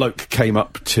 A bloke came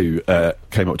up to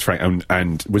Frank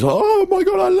and was like, "Oh my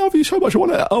God, I love you so much. I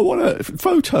want a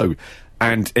photo,"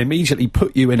 and immediately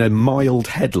put you in a mild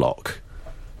headlock.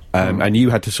 And you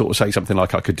had to sort of say something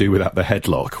like, "I could do without the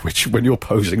headlock," which, when you're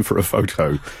posing for a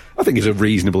photo, I think is a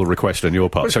reasonable request on your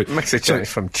part. So makes a change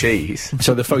from cheese.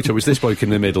 So the photo was this bloke in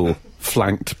the middle,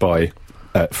 flanked by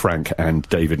Frank and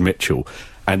David Mitchell,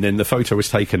 and then the photo was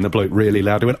taken. The bloke really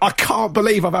loud went, "I can't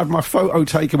believe I've had my photo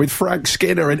taken with Frank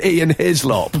Skinner and Ian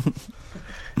Hislop."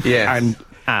 Yeah, and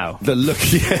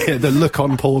the look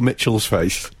on Paul Mitchell's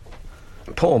face.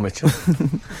 Paul Mitchell.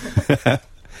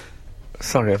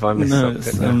 Sorry if I missed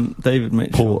something. David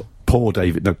Mitchell. Poor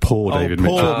David Mitchell. Paul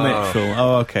Mitchell.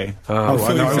 Oh, okay. Paul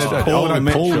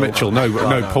Mitchell.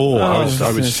 No, Paul.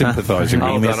 I was sympathising.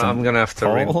 Hold on, I'm going to have to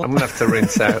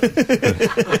rinse out.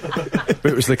 But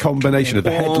it was the combination of the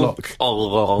headlock.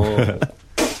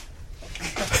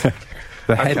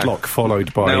 The headlock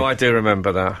followed by. No, I do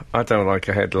remember that. I don't like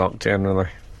a headlock generally.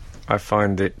 I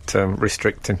find it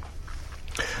restricting.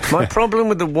 My problem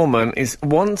with the woman is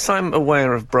once I'm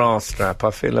aware of bra strap,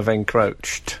 I feel I've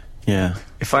encroached. Yeah.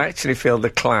 If I actually feel the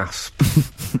clasp,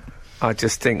 I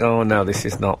just think, oh no, this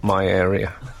is not my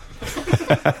area.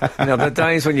 The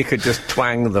days when you could just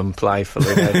twang them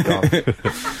playfully, they're gone.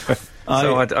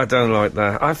 So I don't like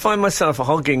that. I find myself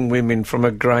hugging women from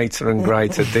a greater and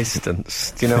greater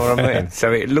distance. Do you know what I mean?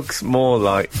 So it looks more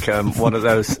like one of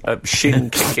those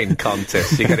shin-kicking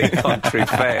contests you get in country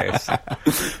fairs.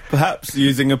 Perhaps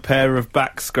using a pair of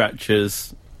back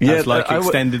scratchers as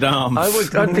extended arms.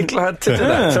 I'd be glad to do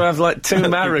that. To have like two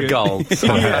marigolds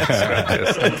on back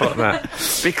scratchers and put that.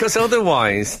 Because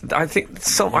otherwise, I think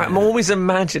I'm always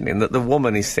imagining that the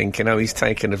woman is thinking, oh, he's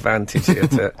taking advantage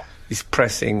here. He's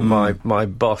pressing my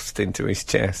bust into his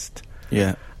chest.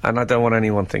 Yeah. And I don't want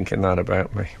anyone thinking that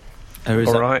about me.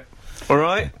 All right?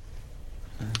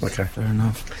 Okay. Fair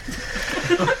enough.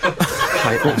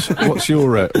 What's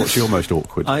your most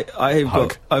awkward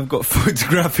hug? I've got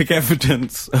photographic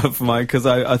evidence of mine, because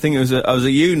I think I was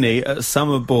at uni at a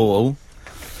summer ball,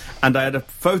 and I had a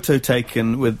photo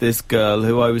taken with this girl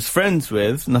who I was friends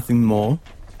with, nothing more.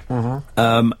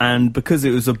 And because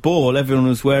it was a ball, everyone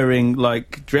was wearing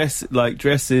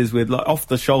dresses with off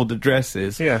the shoulder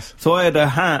dresses. Yes. So I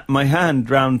had my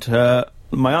hand round her,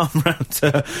 my arm round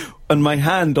her, and my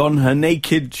hand on her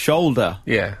naked shoulder.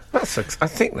 Yeah, I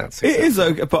think that's it is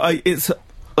okay, but it's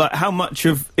like how much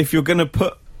of, if you're going to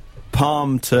put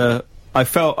palm to. I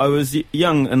felt I was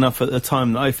young enough at the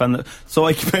time that I found that, so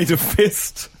I made a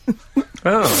fist.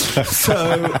 Oh,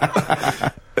 so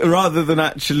rather than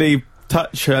actually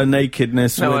touch her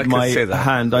nakedness with my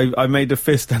hand, I made a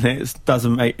fist, and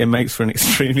it makes for an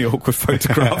extremely awkward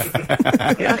photograph.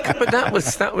 Yeah, but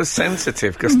that was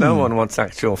sensitive, because no one wants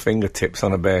actual fingertips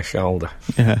on a bare shoulder.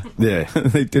 Yeah.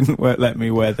 They didn't let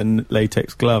me wear the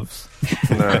latex gloves.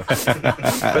 No,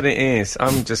 but it is.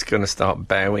 I'm just going to start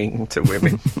bowing to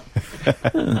women.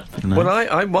 Nice. Well,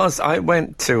 I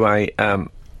went to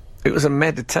it was a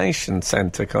meditation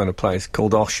centre kind of place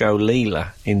called Osho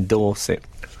Leela in Dorset.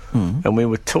 And we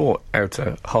were taught how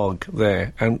to hug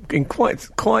there, and in quite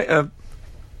a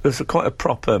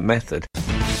proper method.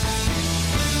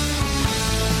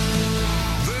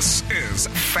 This is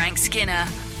Frank Skinner,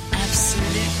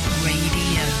 Absolute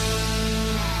Radio.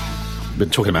 Been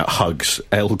talking about hugs.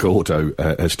 El Gordo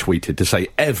has tweeted to say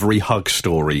every hug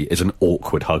story is an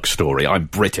awkward hug story. I'm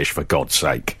British, for God's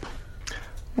sake.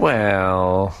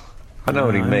 Well, I know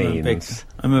what he means.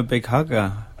 I'm a big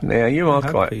hugger. Yeah, you are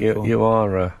quite.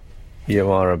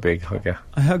 You are a big hugger.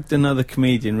 I hugged another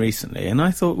comedian recently, and I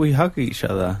thought we hug each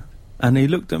other. And he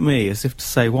looked at me as if to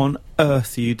say, "What on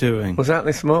earth are you doing?" Was that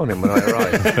this morning when I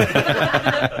arrived?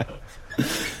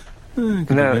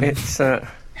 No, it's.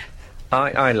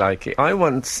 I like it. I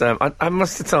once. I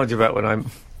must have told you about when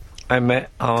I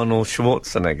met Arnold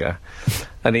Schwarzenegger,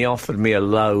 and he offered me a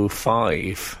low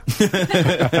five,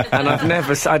 and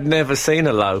I'd never seen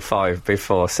a low five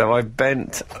before, so I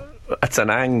bent at an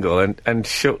angle and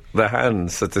shook the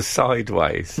hand sort of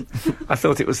sideways. I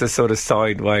thought it was a sort of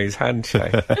sideways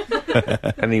handshake,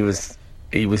 and he was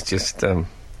just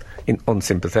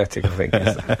unsympathetic, I think.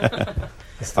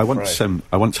 I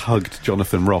once hugged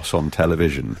Jonathan Ross on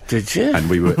television. Did you? And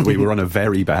we were on a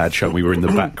very bad show. We were in the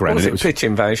background. Was it Pitch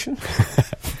Invasion?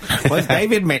 Was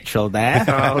David Mitchell there?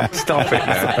 Oh, stop it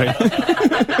now.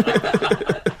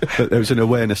 But there was an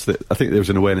awareness that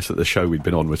the show we'd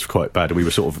been on was quite bad, and we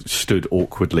were sort of stood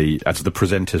awkwardly as the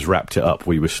presenters wrapped it up.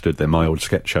 We were stood there, my old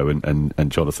sketch show,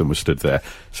 and Jonathan was stood there.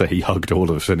 So he hugged all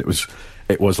of us, and it was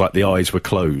like the eyes were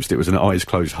closed. It was an eyes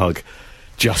closed hug,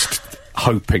 just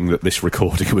hoping that this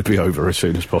recording would be over as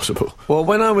soon as possible. Well,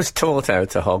 when I was taught how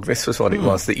to hug, this was what it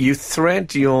was, that you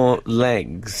thread your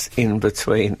legs in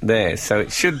between there. So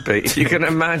it should be, if you can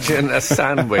imagine a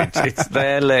sandwich, it's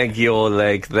their leg, your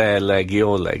leg, their leg,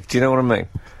 your leg. Do you know what I mean?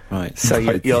 Right. So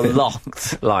you're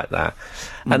locked like that.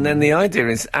 And then the idea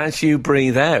is, as you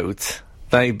breathe out,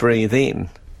 they breathe in.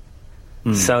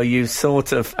 So you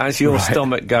sort of, as your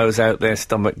stomach goes out, their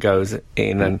stomach goes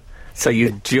in, and so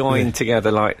you join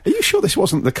together like... Are you sure this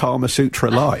wasn't the Kama Sutra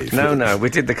live? No, we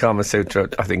did the Kama Sutra,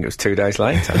 I think it was 2 days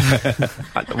later.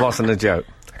 It wasn't a joke.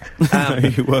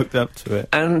 You worked up to it.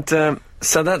 And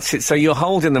so that's it. So you're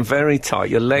holding them very tight,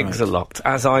 your legs are locked.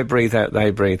 As I breathe out, they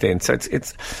breathe in. So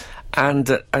it's and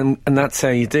that's how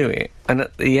you do it. And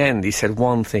at the end, he said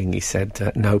one thing, he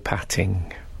said, no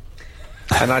patting.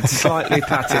 And I'd slightly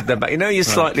patted the back. You know, you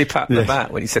slightly pat the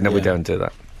back when he said, no, we don't do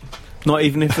that. Not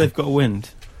even if they've got wind?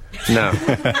 No,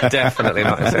 definitely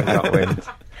not if they've got wind.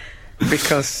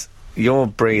 Because you're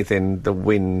breathing the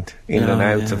wind in and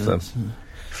out of them.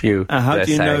 If you, how do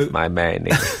you know, my man.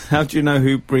 How do you know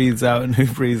who breathes out and who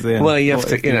breathes in? Well, you have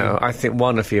to, I think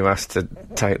one of you has to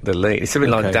take the lead. It's a bit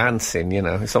like dancing,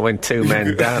 It's like when two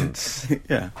men dance.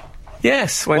 Yeah.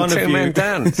 Yes, when two men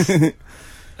dance.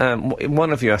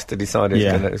 One of you has to decide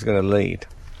who's going to lead.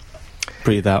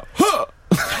 Breathe out.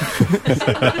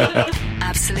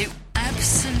 Absolute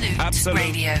Absolute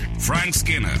Radio. Frank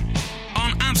Skinner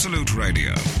on Absolute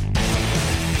Radio.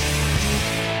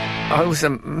 I was a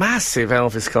massive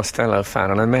Elvis Costello fan,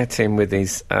 and I met him with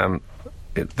his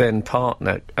then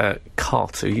partner,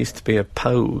 Cott, who used to be a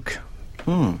Pogue.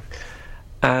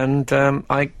 And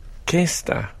I kissed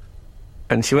her,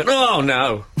 and she went, "Oh,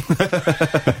 no."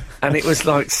 And it was,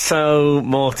 like, so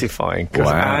mortifying, because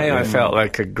I felt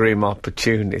like a grim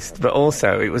opportunist, but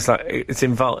also it was like, it's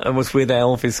involved. I was with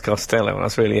Elvis Costello, and I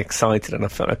was really excited, and I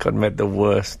felt like I'd made the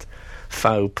worst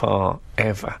faux pas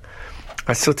ever.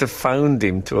 I sort of phoned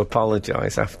him to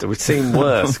apologise after. It seemed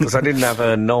worse because I didn't have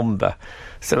her number.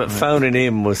 So phoning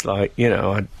him was like, you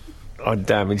know, I'd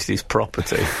damaged his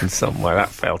property in some way. That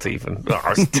felt even... Oh,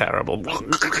 it was terrible.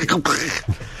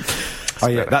 Oh,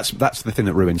 yeah, that's the thing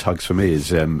that ruins hugs for me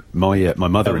is my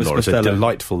mother-in-law is a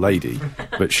delightful lady,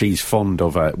 but she's fond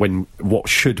of when what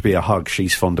should be a hug,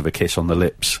 she's fond of a kiss on the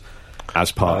lips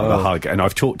as part of a hug. And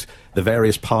I've talked... The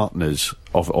various partners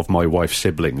of my wife's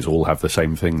siblings all have the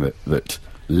same thing, that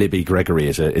Libby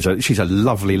Gregory she's a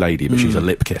lovely lady, but she's a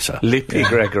lip kisser. Lippy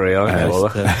Gregory, I know.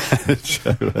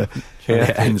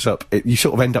 It ends up... you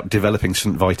sort of end up developing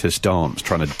St Vitus dance,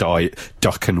 trying to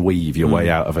duck and weave your way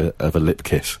out of a lip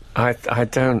kiss. I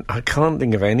can't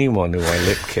think of anyone who I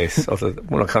lip kiss. I can't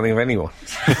think of anyone.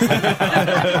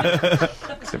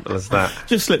 Simple as that.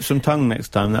 Just slip some tongue next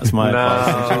time, that's my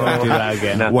advice. You won't do that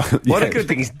again. No. What a good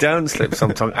thing is, don't slip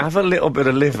some tongue. Have a little bit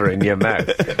of liver in your mouth.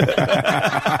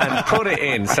 And put it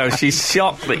in, so she's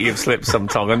shocked that you've slipped some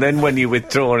tongue, and then when you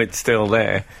withdraw and it's still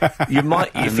there, you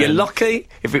might, if you're lucky,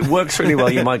 if it works really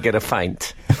well, you might get a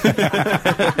faint.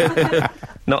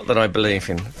 Not that I believe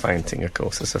in fainting, of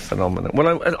course, as a phenomenon.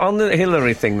 Well, on the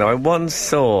Hillary thing, though, I once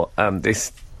saw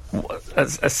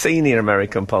a senior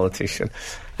American politician,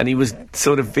 and he was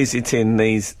sort of visiting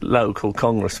these local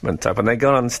congressmen type, and they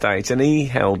got on stage, and he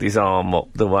held his arm up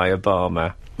the way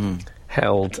Obama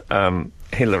held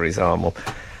Hillary's arm up.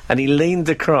 And he leaned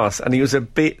across, and he was a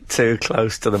bit too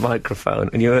close to the microphone,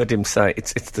 and you heard him say,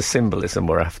 it's the symbolism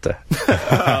we're after.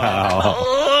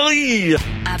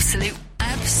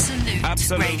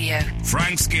 Absolute Radio.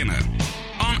 Frank Skinner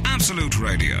on Absolute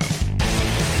Radio.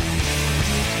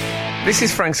 This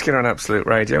is Frank Skinner on Absolute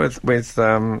Radio with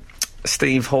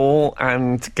Steve Hall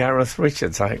and Gareth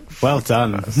Richards. Well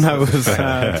done. That was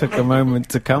took a moment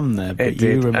to come there, but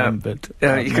you remembered.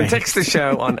 You can text the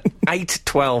show on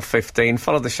 81215.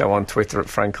 Follow the show on Twitter at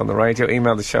Frank on the Radio.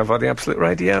 Email the show via the Absolute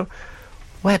Radio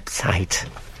website.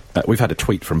 We've had a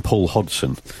tweet from Paul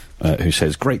Hodson, who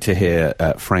says, "Great to hear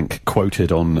Frank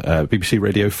quoted on BBC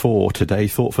Radio 4 Today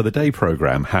Thought for the Day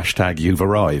programme. # you've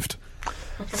arrived."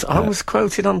 So I was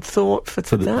quoted on Thought for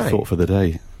Today. Thought for the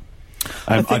Day.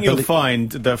 I think you'll find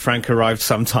that Frank arrived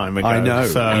some time ago. I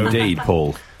know, indeed,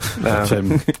 Paul. But,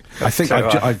 I think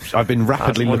I've been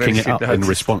rapidly looking it up in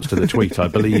response to the tweet. I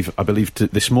believe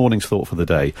this morning's Thought for the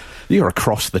Day. You're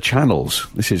across the channels.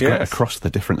 This is great, across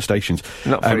the different stations.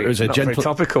 Not very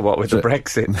topical, what with the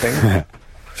Brexit thing.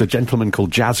 It's a gentleman called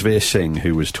Jasveer Singh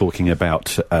who was talking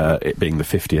about it being the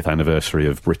 50th anniversary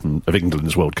of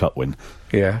England's World Cup win.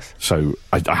 Yes. So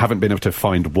I haven't been able to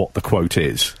find what the quote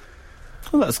is.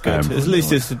 Well, that's good. At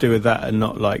least it's to do with that and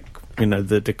not like,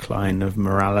 the decline of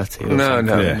morality or something.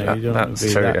 No, you don't want to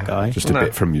be true, that guy. Just a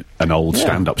bit from an old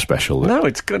stand-up special. No,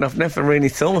 it's good. I've never really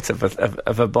thought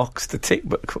of a box to tick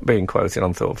but being quoted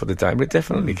on Thought for the Day, but it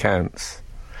definitely counts.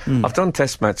 I've done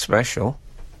Test Match Special.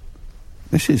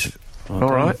 This is... all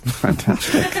right.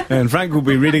 Fantastic. And Frank will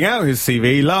be reading out his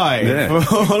CV live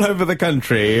all over the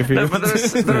country. But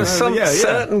there are some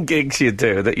certain gigs you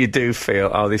do that you do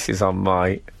feel, this is on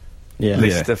my...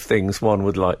 list of things one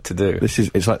would like to do.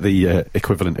 It's like the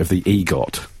equivalent of the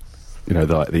EGOT,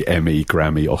 the Emmy,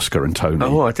 Grammy, Oscar, and Tony.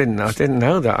 Oh, I didn't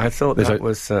know that. I thought I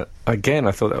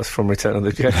thought that was from Return of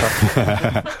the Jedi.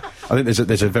 I think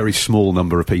there's a very small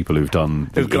number of people who've got an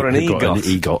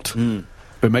EGOT.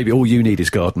 But maybe all you need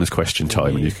is Gardener's Question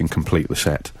Time, and you can complete the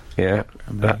set. Yeah,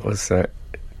 that was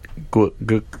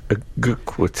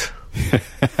Gookwood.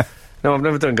 No, I've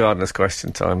never done Gardener's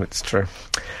Question Time. It's true.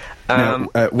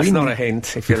 It's not a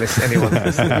hint, if you listen. Anyone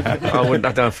listening.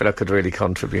 I don't feel I could really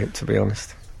contribute, to be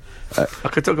honest. I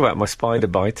could talk about my spider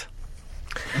bite.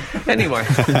 Anyway.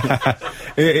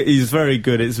 He's very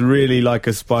good. It's really like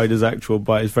a spider's actual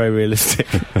bite. It's very realistic.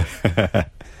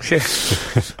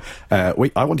 I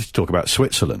wanted to talk about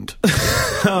Switzerland.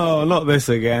 Oh, not this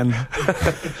again.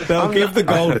 They'll give the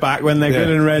gold back when they're good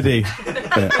and ready.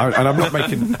 And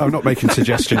I'm not making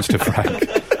suggestions to Frank.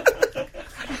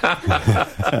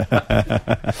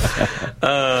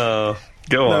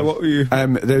 Go on. No, what were you?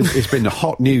 It's been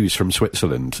hot news from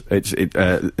Switzerland.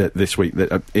 This week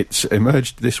that it's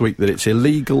emerged this week that it's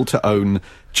illegal to own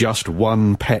just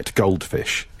one pet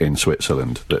goldfish in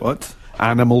Switzerland. What?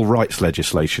 Animal rights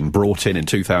legislation brought in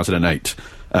 2008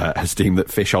 has deemed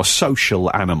that fish are social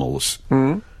animals.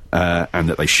 And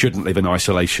that they shouldn't live in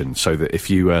isolation. So that if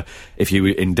you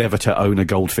endeavour to own a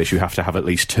goldfish, you have to have at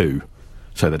least two,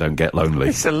 so they don't get lonely.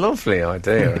 It's a lovely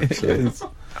idea, actually.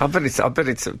 I bet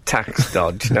it's a tax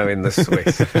dodge, in the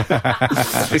Swiss.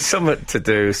 There's something to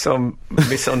do, some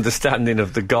misunderstanding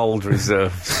of the gold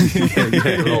reserves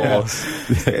laws.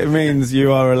 It means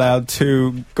you are allowed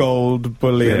 2 gold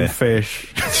bullion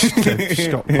fish.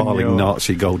 Stockpiling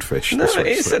Nazi goldfish. No, it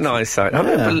is a nice idea. I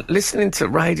remember listening to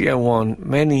Radio 1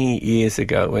 many years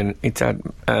ago when it had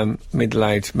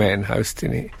middle-aged men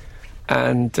hosting it,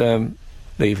 and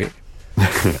leave it.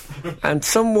 And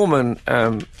some woman...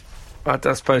 I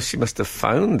suppose she must have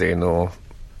phoned in, or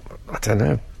I don't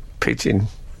know, pigeon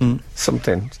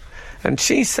something. And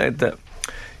she said that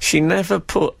she never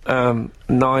put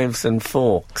knives and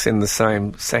forks in the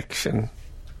same section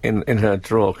in her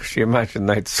drawer, because she imagined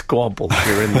they'd squabble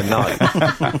during the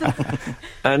night.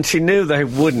 And she knew they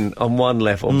wouldn't on one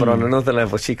level, but on another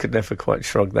level she could never quite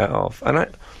shrug that off. And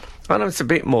I know it's a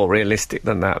bit more realistic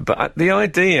than that, but the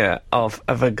idea of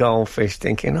a goldfish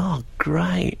thinking, oh,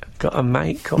 great, I've got a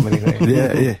mate coming in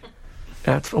here.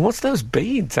 Yeah. What's those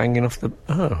beads hanging off the...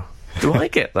 Oh, do I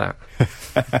get that?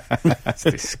 It's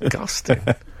disgusting.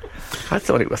 I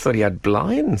thought he had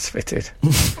blinds fitted.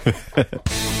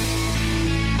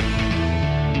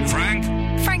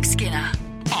 Frank Skinner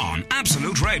on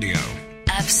Absolute Radio.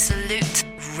 Absolute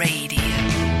Radio.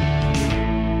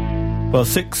 Well,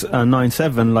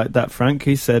 697, like that, Frank,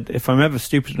 he said, if I'm ever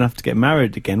stupid enough to get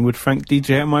married again, would Frank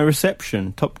DJ at my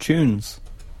reception? Top tunes.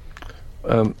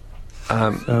 No,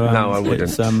 I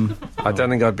wouldn't. I don't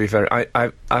think I'd be very...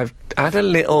 I've had a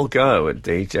little go at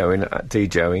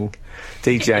DJing,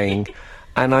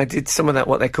 and I did some of that,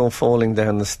 what they call falling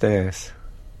down the stairs,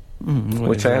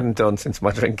 which I hadn't done since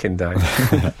my drinking days.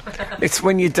 It's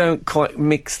when you don't quite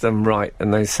mix them right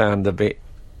and they sound a bit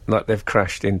like they've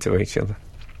crashed into each other.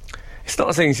 It's not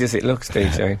as easy as it looks,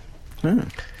 DJ.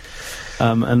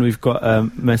 And we've got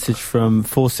a message from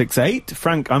 468.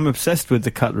 Frank, I'm obsessed with the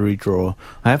cutlery drawer.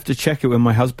 I have to check it when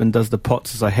my husband does the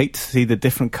pots, as I hate to see the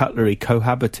different cutlery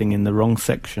cohabiting in the wrong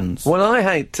sections. Well, I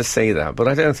hate to see that, but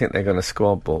I don't think they're going to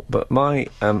squabble. But my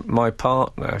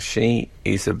partner, she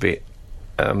is a bit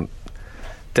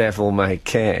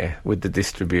devil-may-care with the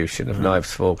distribution of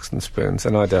knives, forks and spoons,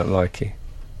 and I don't like it.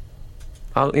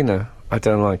 I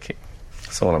don't like it.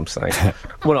 That's all I'm saying.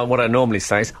 What I normally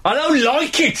say is, I don't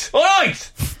like it! All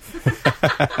right!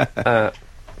 But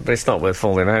it's not worth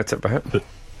falling out about.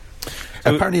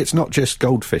 Apparently it's not just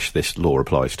goldfish this law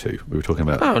applies to. We were talking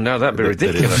about... Oh, no, that'd be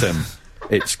ridiculous.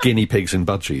 It's guinea pigs and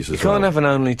budgies as well. You can't have an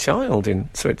only child in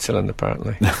Switzerland,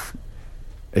 apparently.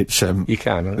 It's... You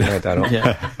can, I made that up.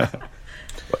 Yeah.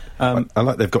 I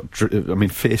like they've got,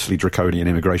 fiercely draconian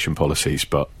immigration policies,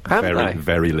 but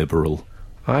very liberal.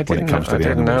 I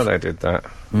didn't know they did that.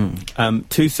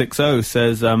 260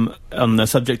 says, on the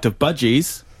subject of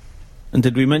budgies, and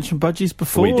did we mention budgies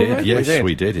before? We did, yes,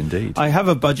 we did indeed. I have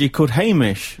a budgie called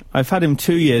Hamish. I've had him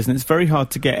 2 years, and it's very hard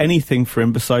to get anything for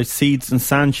him besides seeds and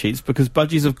sand sheets, because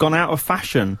budgies have gone out of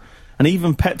fashion. And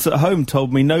even Pets at Home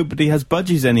told me nobody has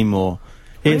budgies anymore.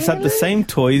 He has had the same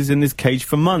toys in his cage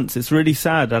for months. It's really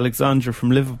sad. Alexandra from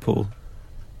Liverpool.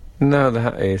 No,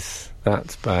 that's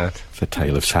bad. It's a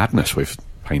tale of sadness we've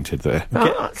painted there.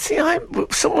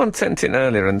 Someone sent in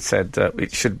earlier and said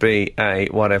it should be a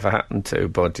whatever happened to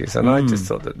budgies, and I just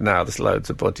thought that now there's loads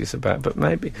of budgies about, but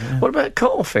maybe... What about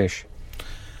cuttlefish?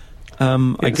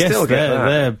 I guess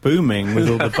they're booming with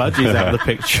all the budgies out of the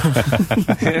picture.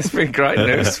 It's been great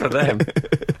news for them.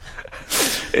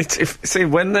 See,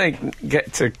 when they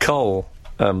get to coal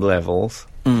levels,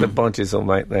 the budgies will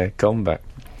make their comeback.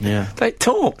 Yeah. They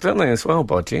talk, don't they, as well,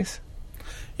 budgies?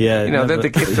 Yeah. They're the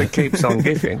gift that keeps on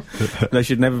giving. They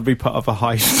should never be part of a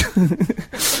heist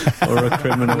or a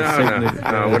criminal. No,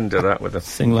 I wouldn't do that with them.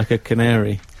 Sing like a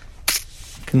canary.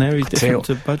 Canary's different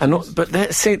to budgies. But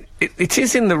it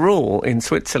is in the rule in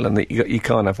Switzerland that you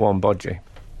can't have one budgie.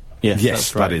 Yes,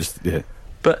 that's right. That is. Yeah.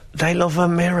 But they love a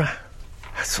mirror.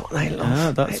 That's what they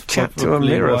love. They chat to a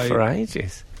mirror for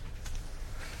ages.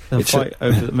 They'll fight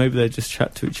over maybe they'd just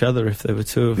chat to each other if there were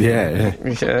two of them.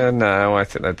 Yeah, no, I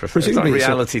think they'd prefer... It's like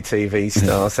reality TV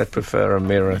stars, they'd prefer a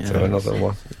mirror to another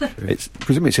one.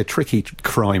 Presumably it's a tricky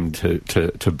crime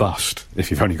to bust if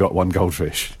you've only got one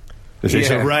goldfish. It's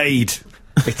a raid.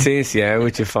 It is, yeah.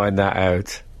 Would you find that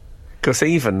out? Because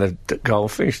even the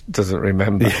goldfish doesn't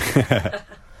remember.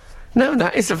 No,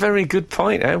 that is a very good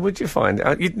point. How would you find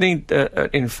it? You'd need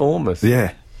informers.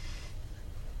 Yeah.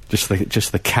 Just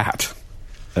the cat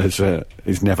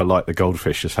is never like the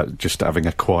goldfish, just having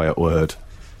a quiet word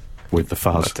with the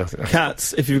fuzz.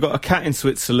 Cats, if you've got a cat in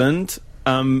Switzerland,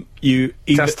 you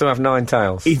it has to have 9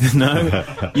 tails.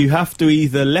 You have to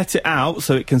either let it out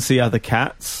so it can see other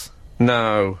cats.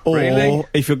 No, or really?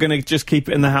 If you're going to just keep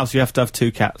it in the house, you have to have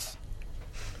 2 cats.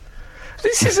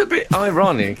 This is a bit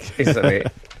ironic, isn't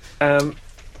it?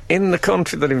 In the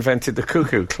country that invented the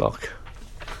cuckoo clock,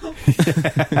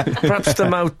 perhaps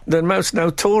the most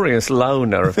notorious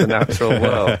loner of the natural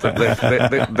world,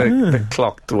 the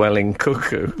clock-dwelling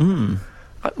cuckoo.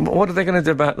 What are they going to do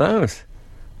about those?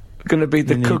 Going to be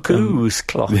the cuckoo's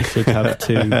clock. You should have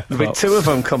 2. There'll be 2 of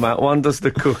them come out. One does the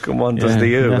cook and one does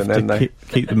the oo, and then they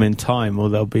keep them in time, or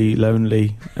they'll be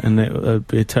lonely, and there'll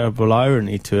be a terrible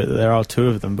irony to it that there are 2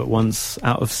 of them, but one's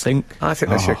out of sync. I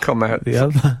think they should come out. The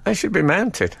other. They should be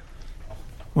mounted.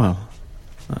 Well,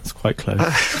 that's quite close.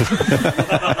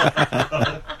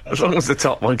 As long as the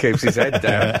top one keeps his head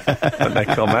down when they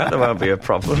come out, there won't be a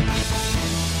problem.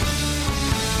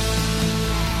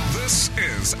 This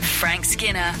is Frank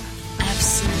Skinner,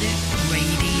 Absolute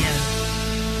Radio.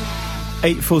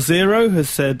 840 has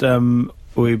said,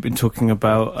 we've been talking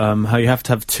about how you have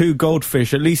to have 2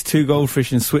 goldfish, at least 2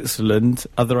 goldfish in Switzerland,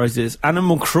 otherwise it's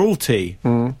animal cruelty,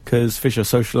 because fish are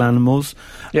social animals.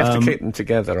 You have to keep them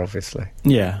together, obviously.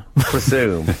 Yeah.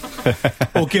 Presume.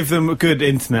 Or give them good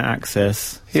internet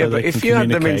access. Yeah, but if you had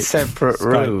them in separate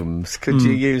rooms, could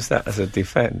you use that as a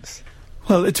defence?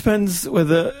 Well, it depends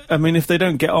whether... I mean, if they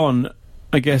don't get on,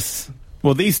 I guess...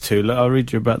 Well, these 2, I'll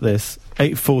read you about this.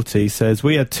 840 says,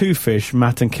 we had 2 fish,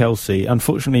 Matt and Kelsey.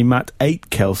 Unfortunately, Matt ate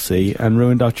Kelsey and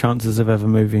ruined our chances of ever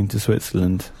moving to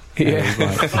Switzerland. Yeah.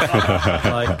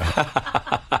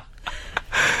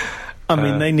 I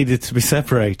mean, they needed to be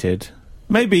separated.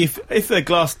 Maybe if they're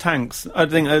glass tanks, I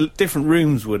think different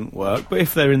rooms wouldn't work, but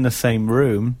if they're in the same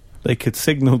room, they could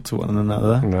signal to one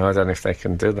another. No, I don't know if they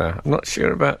can do that. I'm not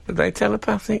sure about... Are they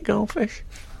telepathic goldfish?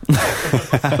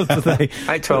 How do they...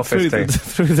 8, 12, 15.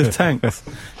 Through the tanks.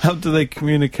 How do they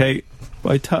communicate?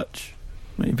 By touch?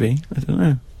 Maybe. I don't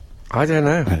know. I don't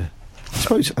know.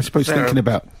 I suppose thinking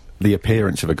about the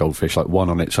appearance of a goldfish, like one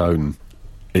on its own,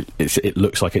 it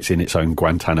looks like it's in its own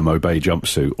Guantanamo Bay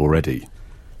jumpsuit already.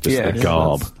 Just the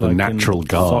garb, the like natural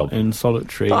garb. In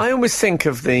solitary. But I always think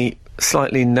of the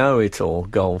slightly know-it-all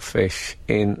goldfish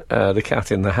in The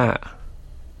Cat in the Hat.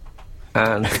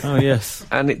 And oh yes,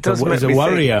 and it does make me think. He's a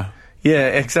warrior. Yeah,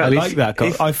 exactly. I like that.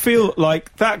 I feel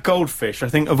like that goldfish, I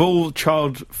think, of all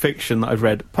child fiction that I've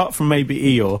read, apart from maybe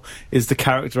Eeyore, is the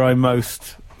character I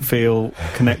most feel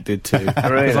connected to.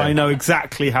 Because I know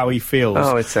exactly how he feels.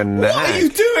 Oh, it's a nag. What are you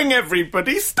doing,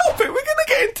 everybody? Stop it! We're going to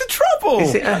get into trouble!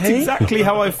 That's exactly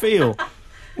how I feel.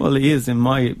 Well, he is in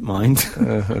my mind.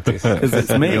 Because it's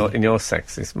me. In your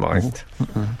sexist mind.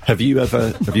 Have you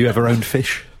ever owned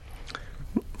fish?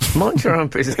 Mind your own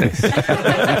business.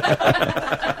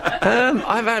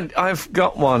 I've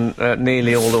got one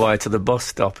nearly all the way to the bus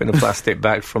stop in a plastic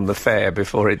bag from the fair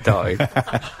before it died.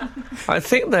 I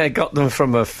think they got them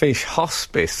from a fish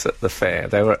hospice at the fair.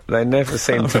 They never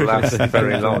seemed to last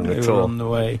very long at all. On the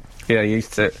way. Yeah, I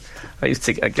used to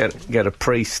get a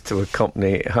priest to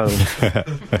accompany it home.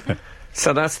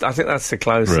 So I think that's the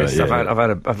closest. Right,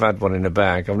 yeah, I've had one in a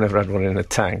bag. I've never had one in a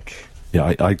tank.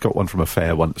 Yeah, I got one from a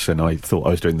fair once, and I thought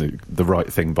I was doing the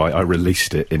right thing by I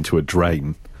released it into a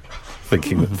drain,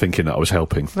 thinking that I was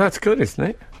helping. That's good, isn't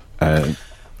it?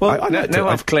 Well, now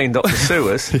I've cleaned up the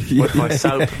sewers with my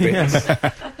soap bits.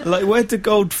 Like, where do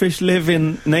goldfish live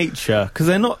in nature? Because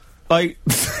they're not like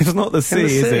it's not the sea,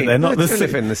 is it? They're not the sea.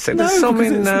 Live in the sea.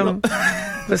 No,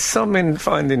 there's some in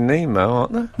Finding Nemo,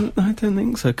 aren't there? I don't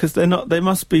think so, because they're not. They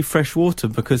must be fresh water,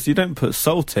 because you don't put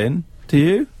salt in, do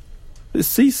you? It's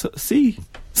sea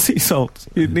salt.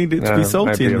 You need it to be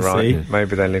salty in the sea. Yeah.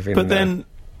 Maybe they live in... But then,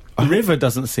 a river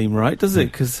doesn't seem right, does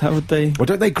it? Because how would they... Well,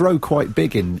 don't they grow quite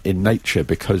big in nature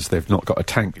because they've not got a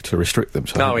tank to restrict them?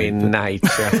 No, in nature.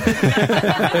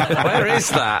 Where is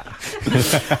that?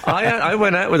 I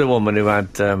went out with a woman who had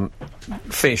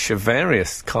fish of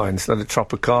various kinds, the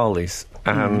tropicalis,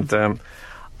 and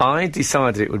I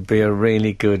decided it would be a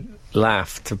really good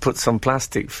laugh to put some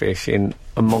plastic fish in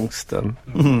amongst them.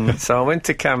 So I went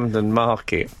to Camden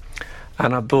Market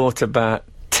and I bought about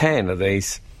 10 of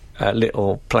these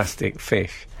little plastic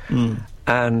fish,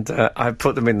 and I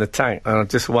put them in the tank, and I was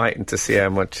just waiting to see how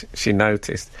much she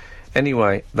noticed.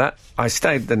 Anyway, I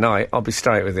stayed the night, I'll be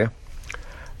straight with you,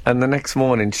 and the next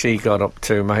morning she got up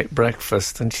to make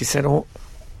breakfast and she said, oh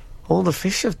all the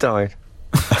fish have died.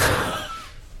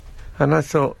 And I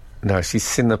thought, no, she's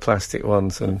seen the plastic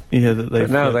ones, and but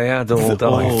no, they had all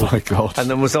died. Oh my God! And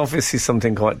there was obviously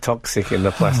something quite toxic in the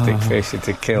plastic fish. It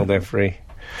had killed every.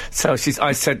 So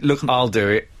I said, look, I'll do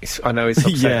it. I know it's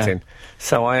upsetting.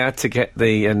 So I had to get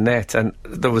the net, and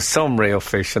there was some real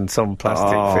fish and some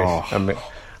plastic fish.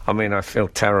 I mean, I feel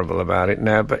terrible about it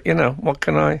now, but you know, what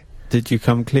can I? Did you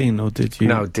come clean, or did you?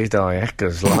 No, did I?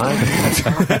 Eckers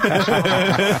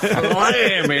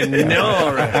Blimey,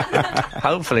 Nora.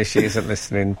 Hopefully she isn't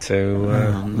listening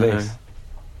to this.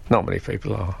 Not many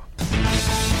people are.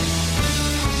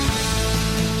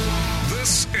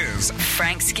 This is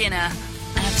Frank Skinner,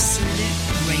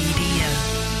 Absolute Radio.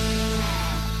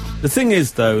 The thing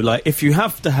is, though, like, if you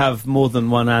have to have more than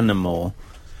one animal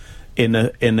in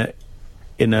a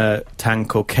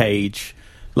tank or cage,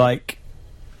 like,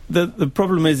 the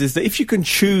problem is that if you can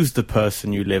choose the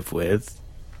person you live with,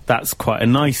 that's quite a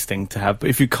nice thing to have. But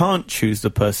if you can't choose the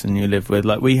person you live with,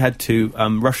 like, we had 2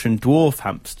 Russian dwarf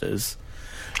hamsters,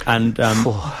 and I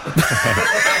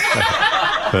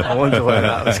wonder where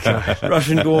that was going.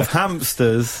 Russian dwarf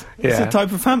hamsters. It's a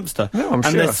type of hamster. No, I'm and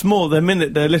sure. they're small. They're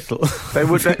little. They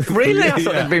would really. I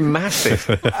thought they'd be massive.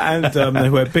 And they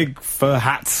wear big fur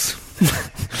hats.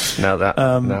 No,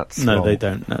 that's no, they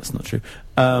don't. That's not true.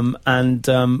 And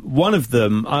one of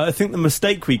them, I think the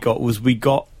mistake we got was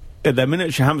they're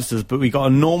miniature hamsters, but we got a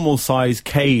normal size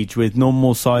cage with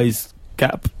normal size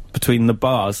gap between the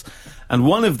bars. And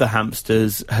one of the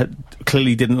hamsters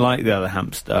clearly didn't like the other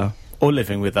hamster, or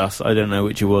living with us, I don't know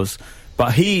which it was,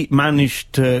 but he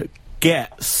managed to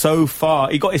get so far.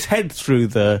 He got his head through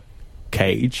the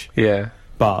cage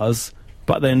bars,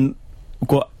 but then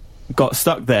got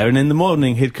stuck there, and in the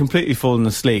morning he'd completely fallen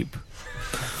asleep.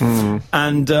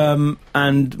 And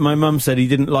my mum said he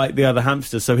didn't like the other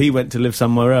hamster, so he went to live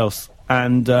somewhere else.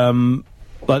 And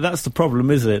like, that's the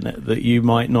problem, isn't it? That you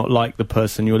might not like the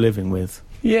person you're living with.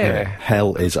 Yeah.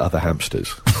 Hell is other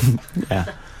hamsters. Yeah.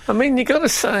 I mean, you got to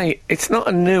say, it's not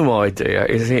a new idea,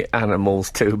 is it? Animals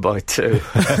 2x2.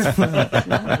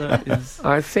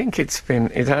 I think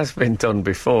it has been done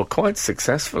before, quite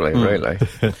successfully, really.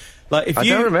 Like, I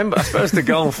don't remember. I suppose the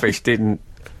goldfish didn't.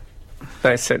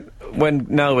 They said, when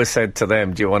Noah said to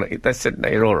them, "Do you want to eat?" They said, "No,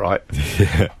 you're all right."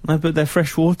 Yeah. No, but they're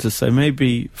freshwater, so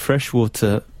maybe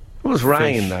freshwater. It was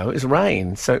rain, though. It was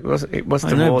rain, so it must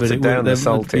have watered down the saltiness.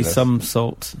 There would be some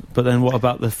salt, but then what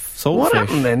about the saltfish? What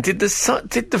happened then? Did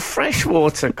the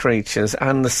freshwater creatures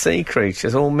and the sea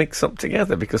creatures all mix up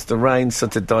together because the rain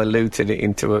sort of diluted it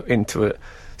into a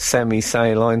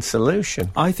semi-saline solution?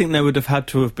 I think there would have had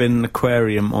to have been an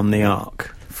aquarium on the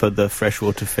Ark for the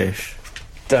freshwater fish.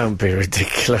 Don't be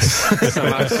ridiculous. That's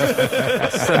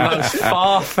the most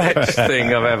far-fetched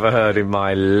thing I've ever heard in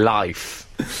my life.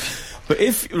 But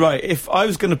if I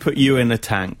was going to put you in a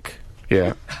tank,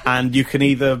 and you can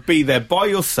either be there by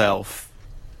yourself,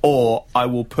 or I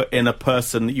will put in a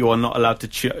person that you are not allowed to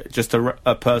choose, just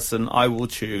a person I will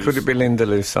choose. Could it be Linda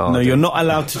Lusardi? No, you're not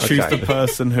allowed to choose the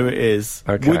person who it is.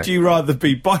 Okay. Would you rather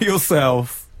be by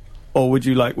yourself, or would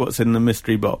you like what's in the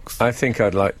mystery box? I think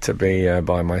I'd like to be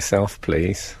by myself,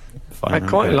 please. Fine, I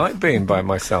quite like being by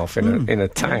myself in a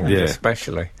tank,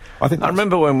 especially. I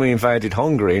remember when we invaded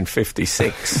Hungary in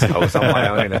 '56. I was on my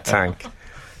own in a tank.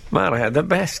 Man, I had the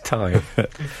best time. Well,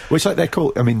 it's like they're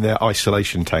called. I mean, they're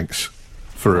isolation tanks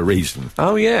for a reason.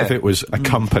 Oh yeah. If it was a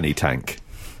company tank,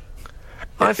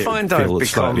 I find I've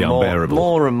become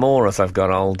more and more as I've got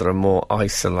older, and more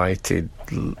isolated,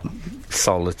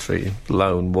 solitary,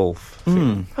 lone wolf.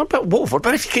 How about wolf? What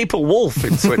about if you keep a wolf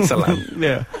in Switzerland?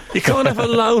 Yeah. You can't have a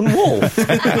lone wolf.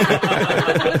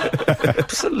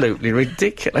 Absolutely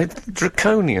ridiculous.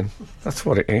 Draconian. That's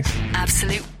what it is.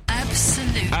 Absolute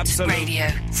Radio.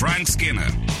 Frank Skinner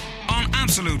on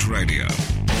Absolute Radio.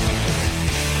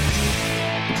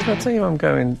 Did I tell you I'm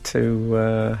going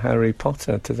to Harry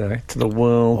Potter today, to the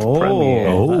world premiere?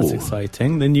 Oh, that's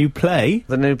exciting. The new play?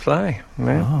 The new play,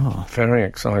 yeah. Very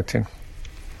exciting.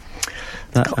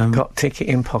 Got ticket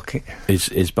in pocket.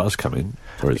 Is Buzz coming?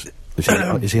 Or is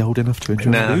he old enough to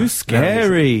enjoy it? Too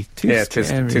scary.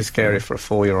 Too scary for a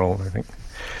 4-year-old, I think.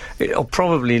 It'll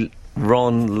probably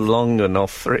run long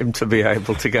enough for him to be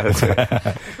able to go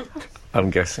to.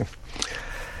 I'm guessing.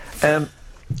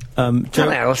 What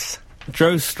else?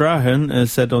 Joe Strahan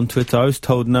has said on Twitter, I was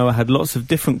told Noah had lots of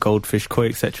different goldfish, koi,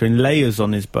 etc. in layers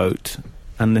on his boat,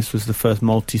 and this was the first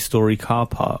multi-storey car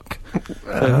park.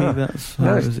 So that's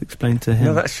how it was explained to him.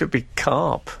 No, that should be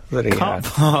carp that he had.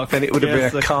 Park. Then it would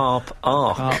have been a carp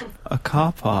ark. A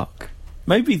car park.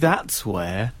 Maybe that's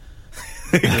where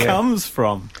it comes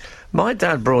from. My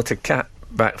dad brought a cat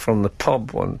back from the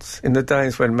pub once, in the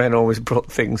days when men always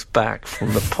brought things back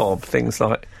from the pub, things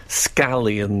like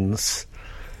scallions,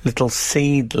 little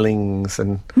seedlings,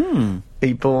 and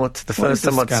he bought the first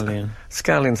time.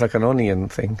 Scallion's like an onion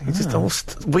thing. It's just all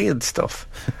weird stuff.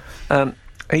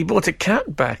 He bought a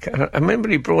cat back. I remember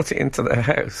he brought it into the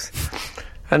house,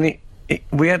 and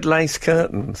we had lace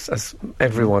curtains, as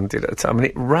everyone did at the time, and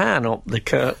it ran up the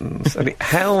curtains, and it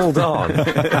held on.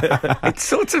 It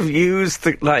sort of used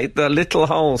the little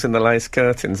holes in the lace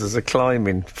curtains as a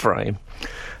climbing frame.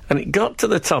 And it got to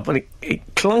the top, and it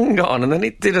clung on, and then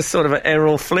it did a sort of an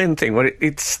Errol Flynn thing, where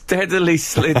it steadily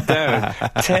slid down,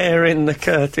 tearing the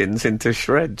curtains into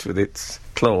shreds with its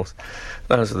claws.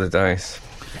 Those are the days.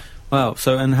 Wow,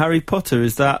 and Harry Potter,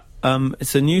 is that,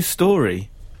 it's a new story,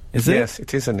 is it? Yes,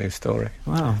 it is a new story.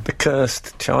 Wow. The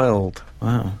Cursed Child.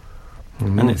 Wow.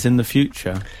 And it's in the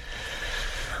future?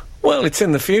 Well, it's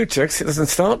in the future, because it doesn't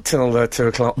start till 2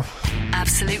 o'clock.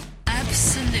 Absolute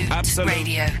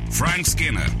Radio. Frank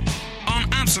Skinner on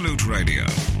Absolute Radio.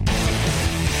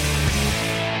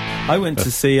 I went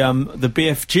to see the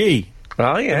BFG.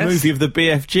 Oh, yes. The movie of the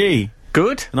BFG.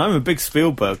 Good. And I'm a big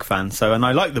Spielberg fan, and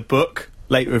I like the book.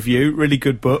 Late review, really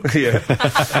good book. Yeah.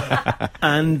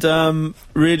 And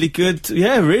really good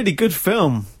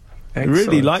film. Excellent. I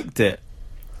really liked it.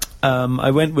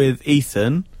 I went with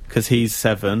Ethan, because he's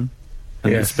 7,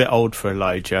 and it's a bit old for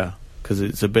Elijah, because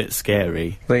it's a bit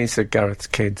scary. These are Gareth's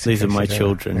kids. These are my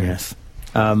children, yes.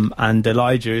 And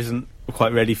Elijah isn't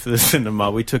quite ready for the cinema.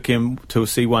 We took him to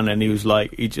see one, and he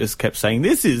just kept saying,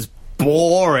 "This is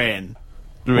boring,"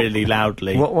 really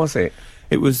loudly. What was it?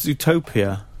 It was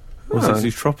Zootopia. Was it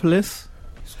Zootropolis?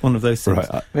 It's one of those things.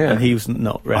 Right, And he was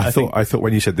not ready. I thought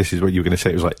when you said this is what you were going to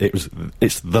say,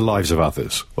 it's the lives of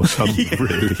others, or something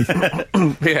really.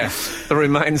 Yeah, the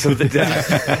remains of the dead.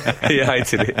 He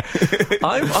hated it.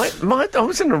 I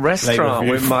was in a restaurant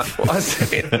with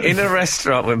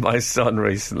my son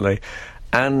recently,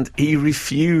 and he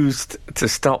refused to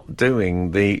stop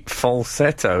doing the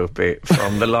falsetto bit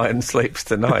from The Lion Sleeps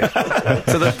Tonight,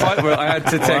 to the point where I had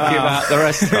to take him out the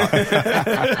restaurant.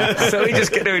 So he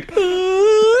just kept doing, and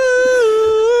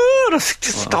I said,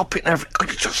 just stop it,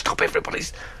 just stop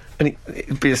everybody's. And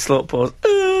it'd be a slow pause.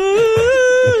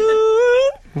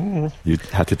 You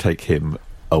had to take him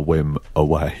a whim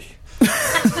away.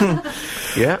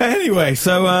 Yeah. Anyway,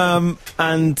 so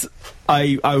and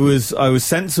I was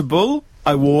sensible.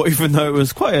 I wore, even though it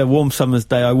was quite a warm summer's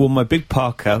day, I wore my big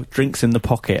parka, drinks in the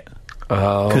pocket.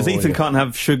 Because Ethan can't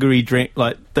have sugary drink,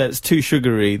 that's too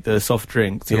sugary, the soft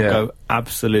drinks. He'll go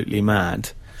absolutely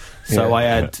mad. So I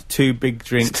had 2 big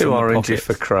drinks. It's too orangey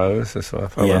for crows as well,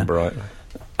 if I remember rightly.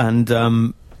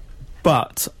 And,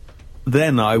 but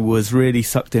then I was really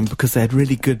sucked in because they had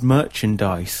really good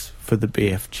merchandise for the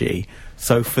BFG.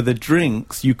 So for the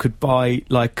drinks, you could buy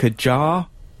like a jar,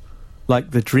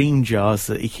 like the dream jars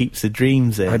that he keeps the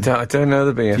dreams in. I don't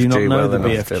know the BFG. Do you not know well the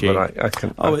enough BFG? To, but I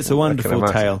can. It's a wonderful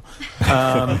tale.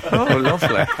 Oh,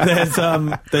 lovely.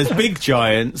 There's big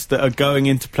giants that are going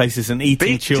into places and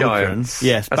eating big children. Giants,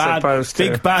 yes,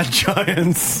 big bad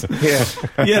giants.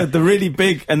 Yeah, the really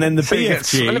big, and then the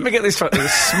BFG. Let me get this right.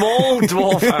 There's small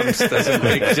dwarf hamsters and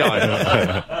big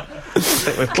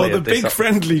giants. Well, the big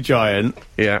friendly giant.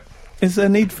 Yeah. Is there a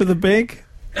need for the big?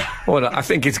 Well, I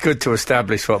think it's good to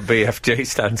establish what BFG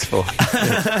stands for.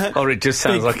 Or it just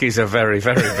sounds like he's a very,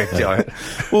 very big giant.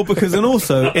 Well, because, and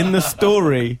also, in the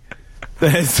story,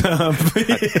 there's...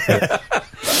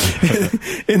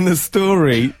 in the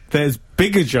story, there's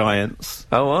bigger giants.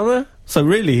 Oh, are there? So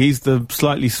really, he's the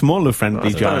slightly smaller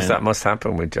friendly giant. That must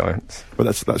happen with giants. Well,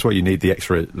 that's why you need the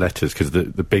extra letters, because the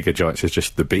bigger giants is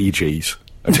just the BGs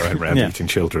are going around eating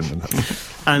children.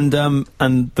 And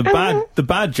the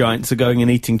bad giants are going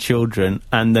and eating children,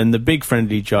 and then the big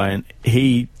friendly giant,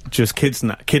 he just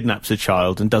kidnaps a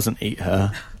child and doesn't eat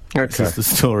her. Okay. This is the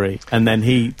story. And then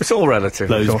it's all relative,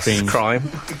 of course,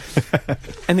 crime.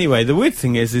 Anyway, the weird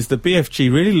thing is the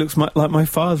BFG really looks like my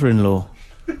father-in-law.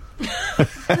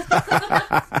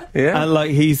 Yeah.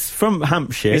 And he's from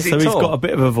Hampshire, so he's got a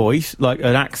bit of a voice, like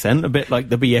an accent, a bit like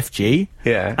the BFG.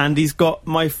 Yeah. And he's got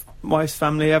my wife's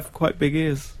family have quite big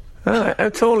ears. Oh, how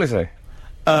tall is he?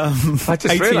 I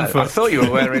just realised. I thought you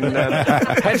were wearing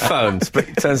headphones, but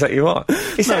it turns out you are.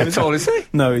 How tall is he?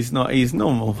 No, he's not. He's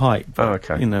normal height. But,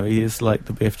 okay. He is like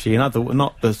the BFG.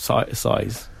 Not the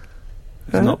size.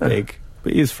 He's not big,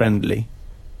 but he is friendly.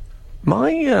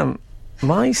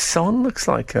 My son looks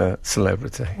like a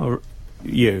celebrity. Or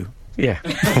you? Yeah.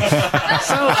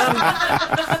 So,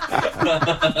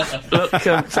 look,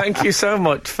 thank you so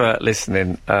much for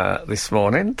listening this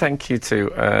morning. Thank you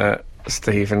to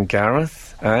Steve and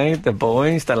Gareth, the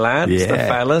boys, the lads, the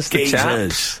fellas, the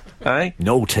chaps,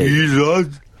 Naughty.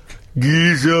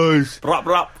 Geezers. Brop,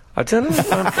 brop. I don't know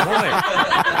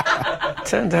why.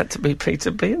 Turned out to be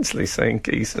Peter Beardsley saying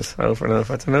geezers over and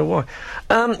over. I don't know why.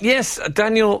 Yes,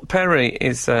 Daniel Perry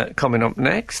is coming up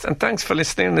next. And thanks for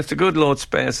listening. If the good Lord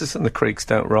spares us and the creeks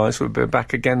don't rise, we'll be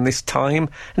back again this time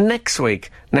next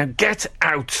week. Now get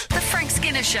out. The Frank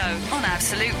Skinner Show on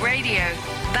Absolute Radio.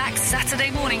 Back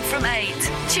Saturday morning from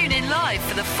 8. Tune in live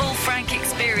for the full Frank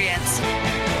experience.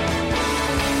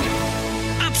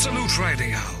 Absolute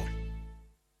Radio.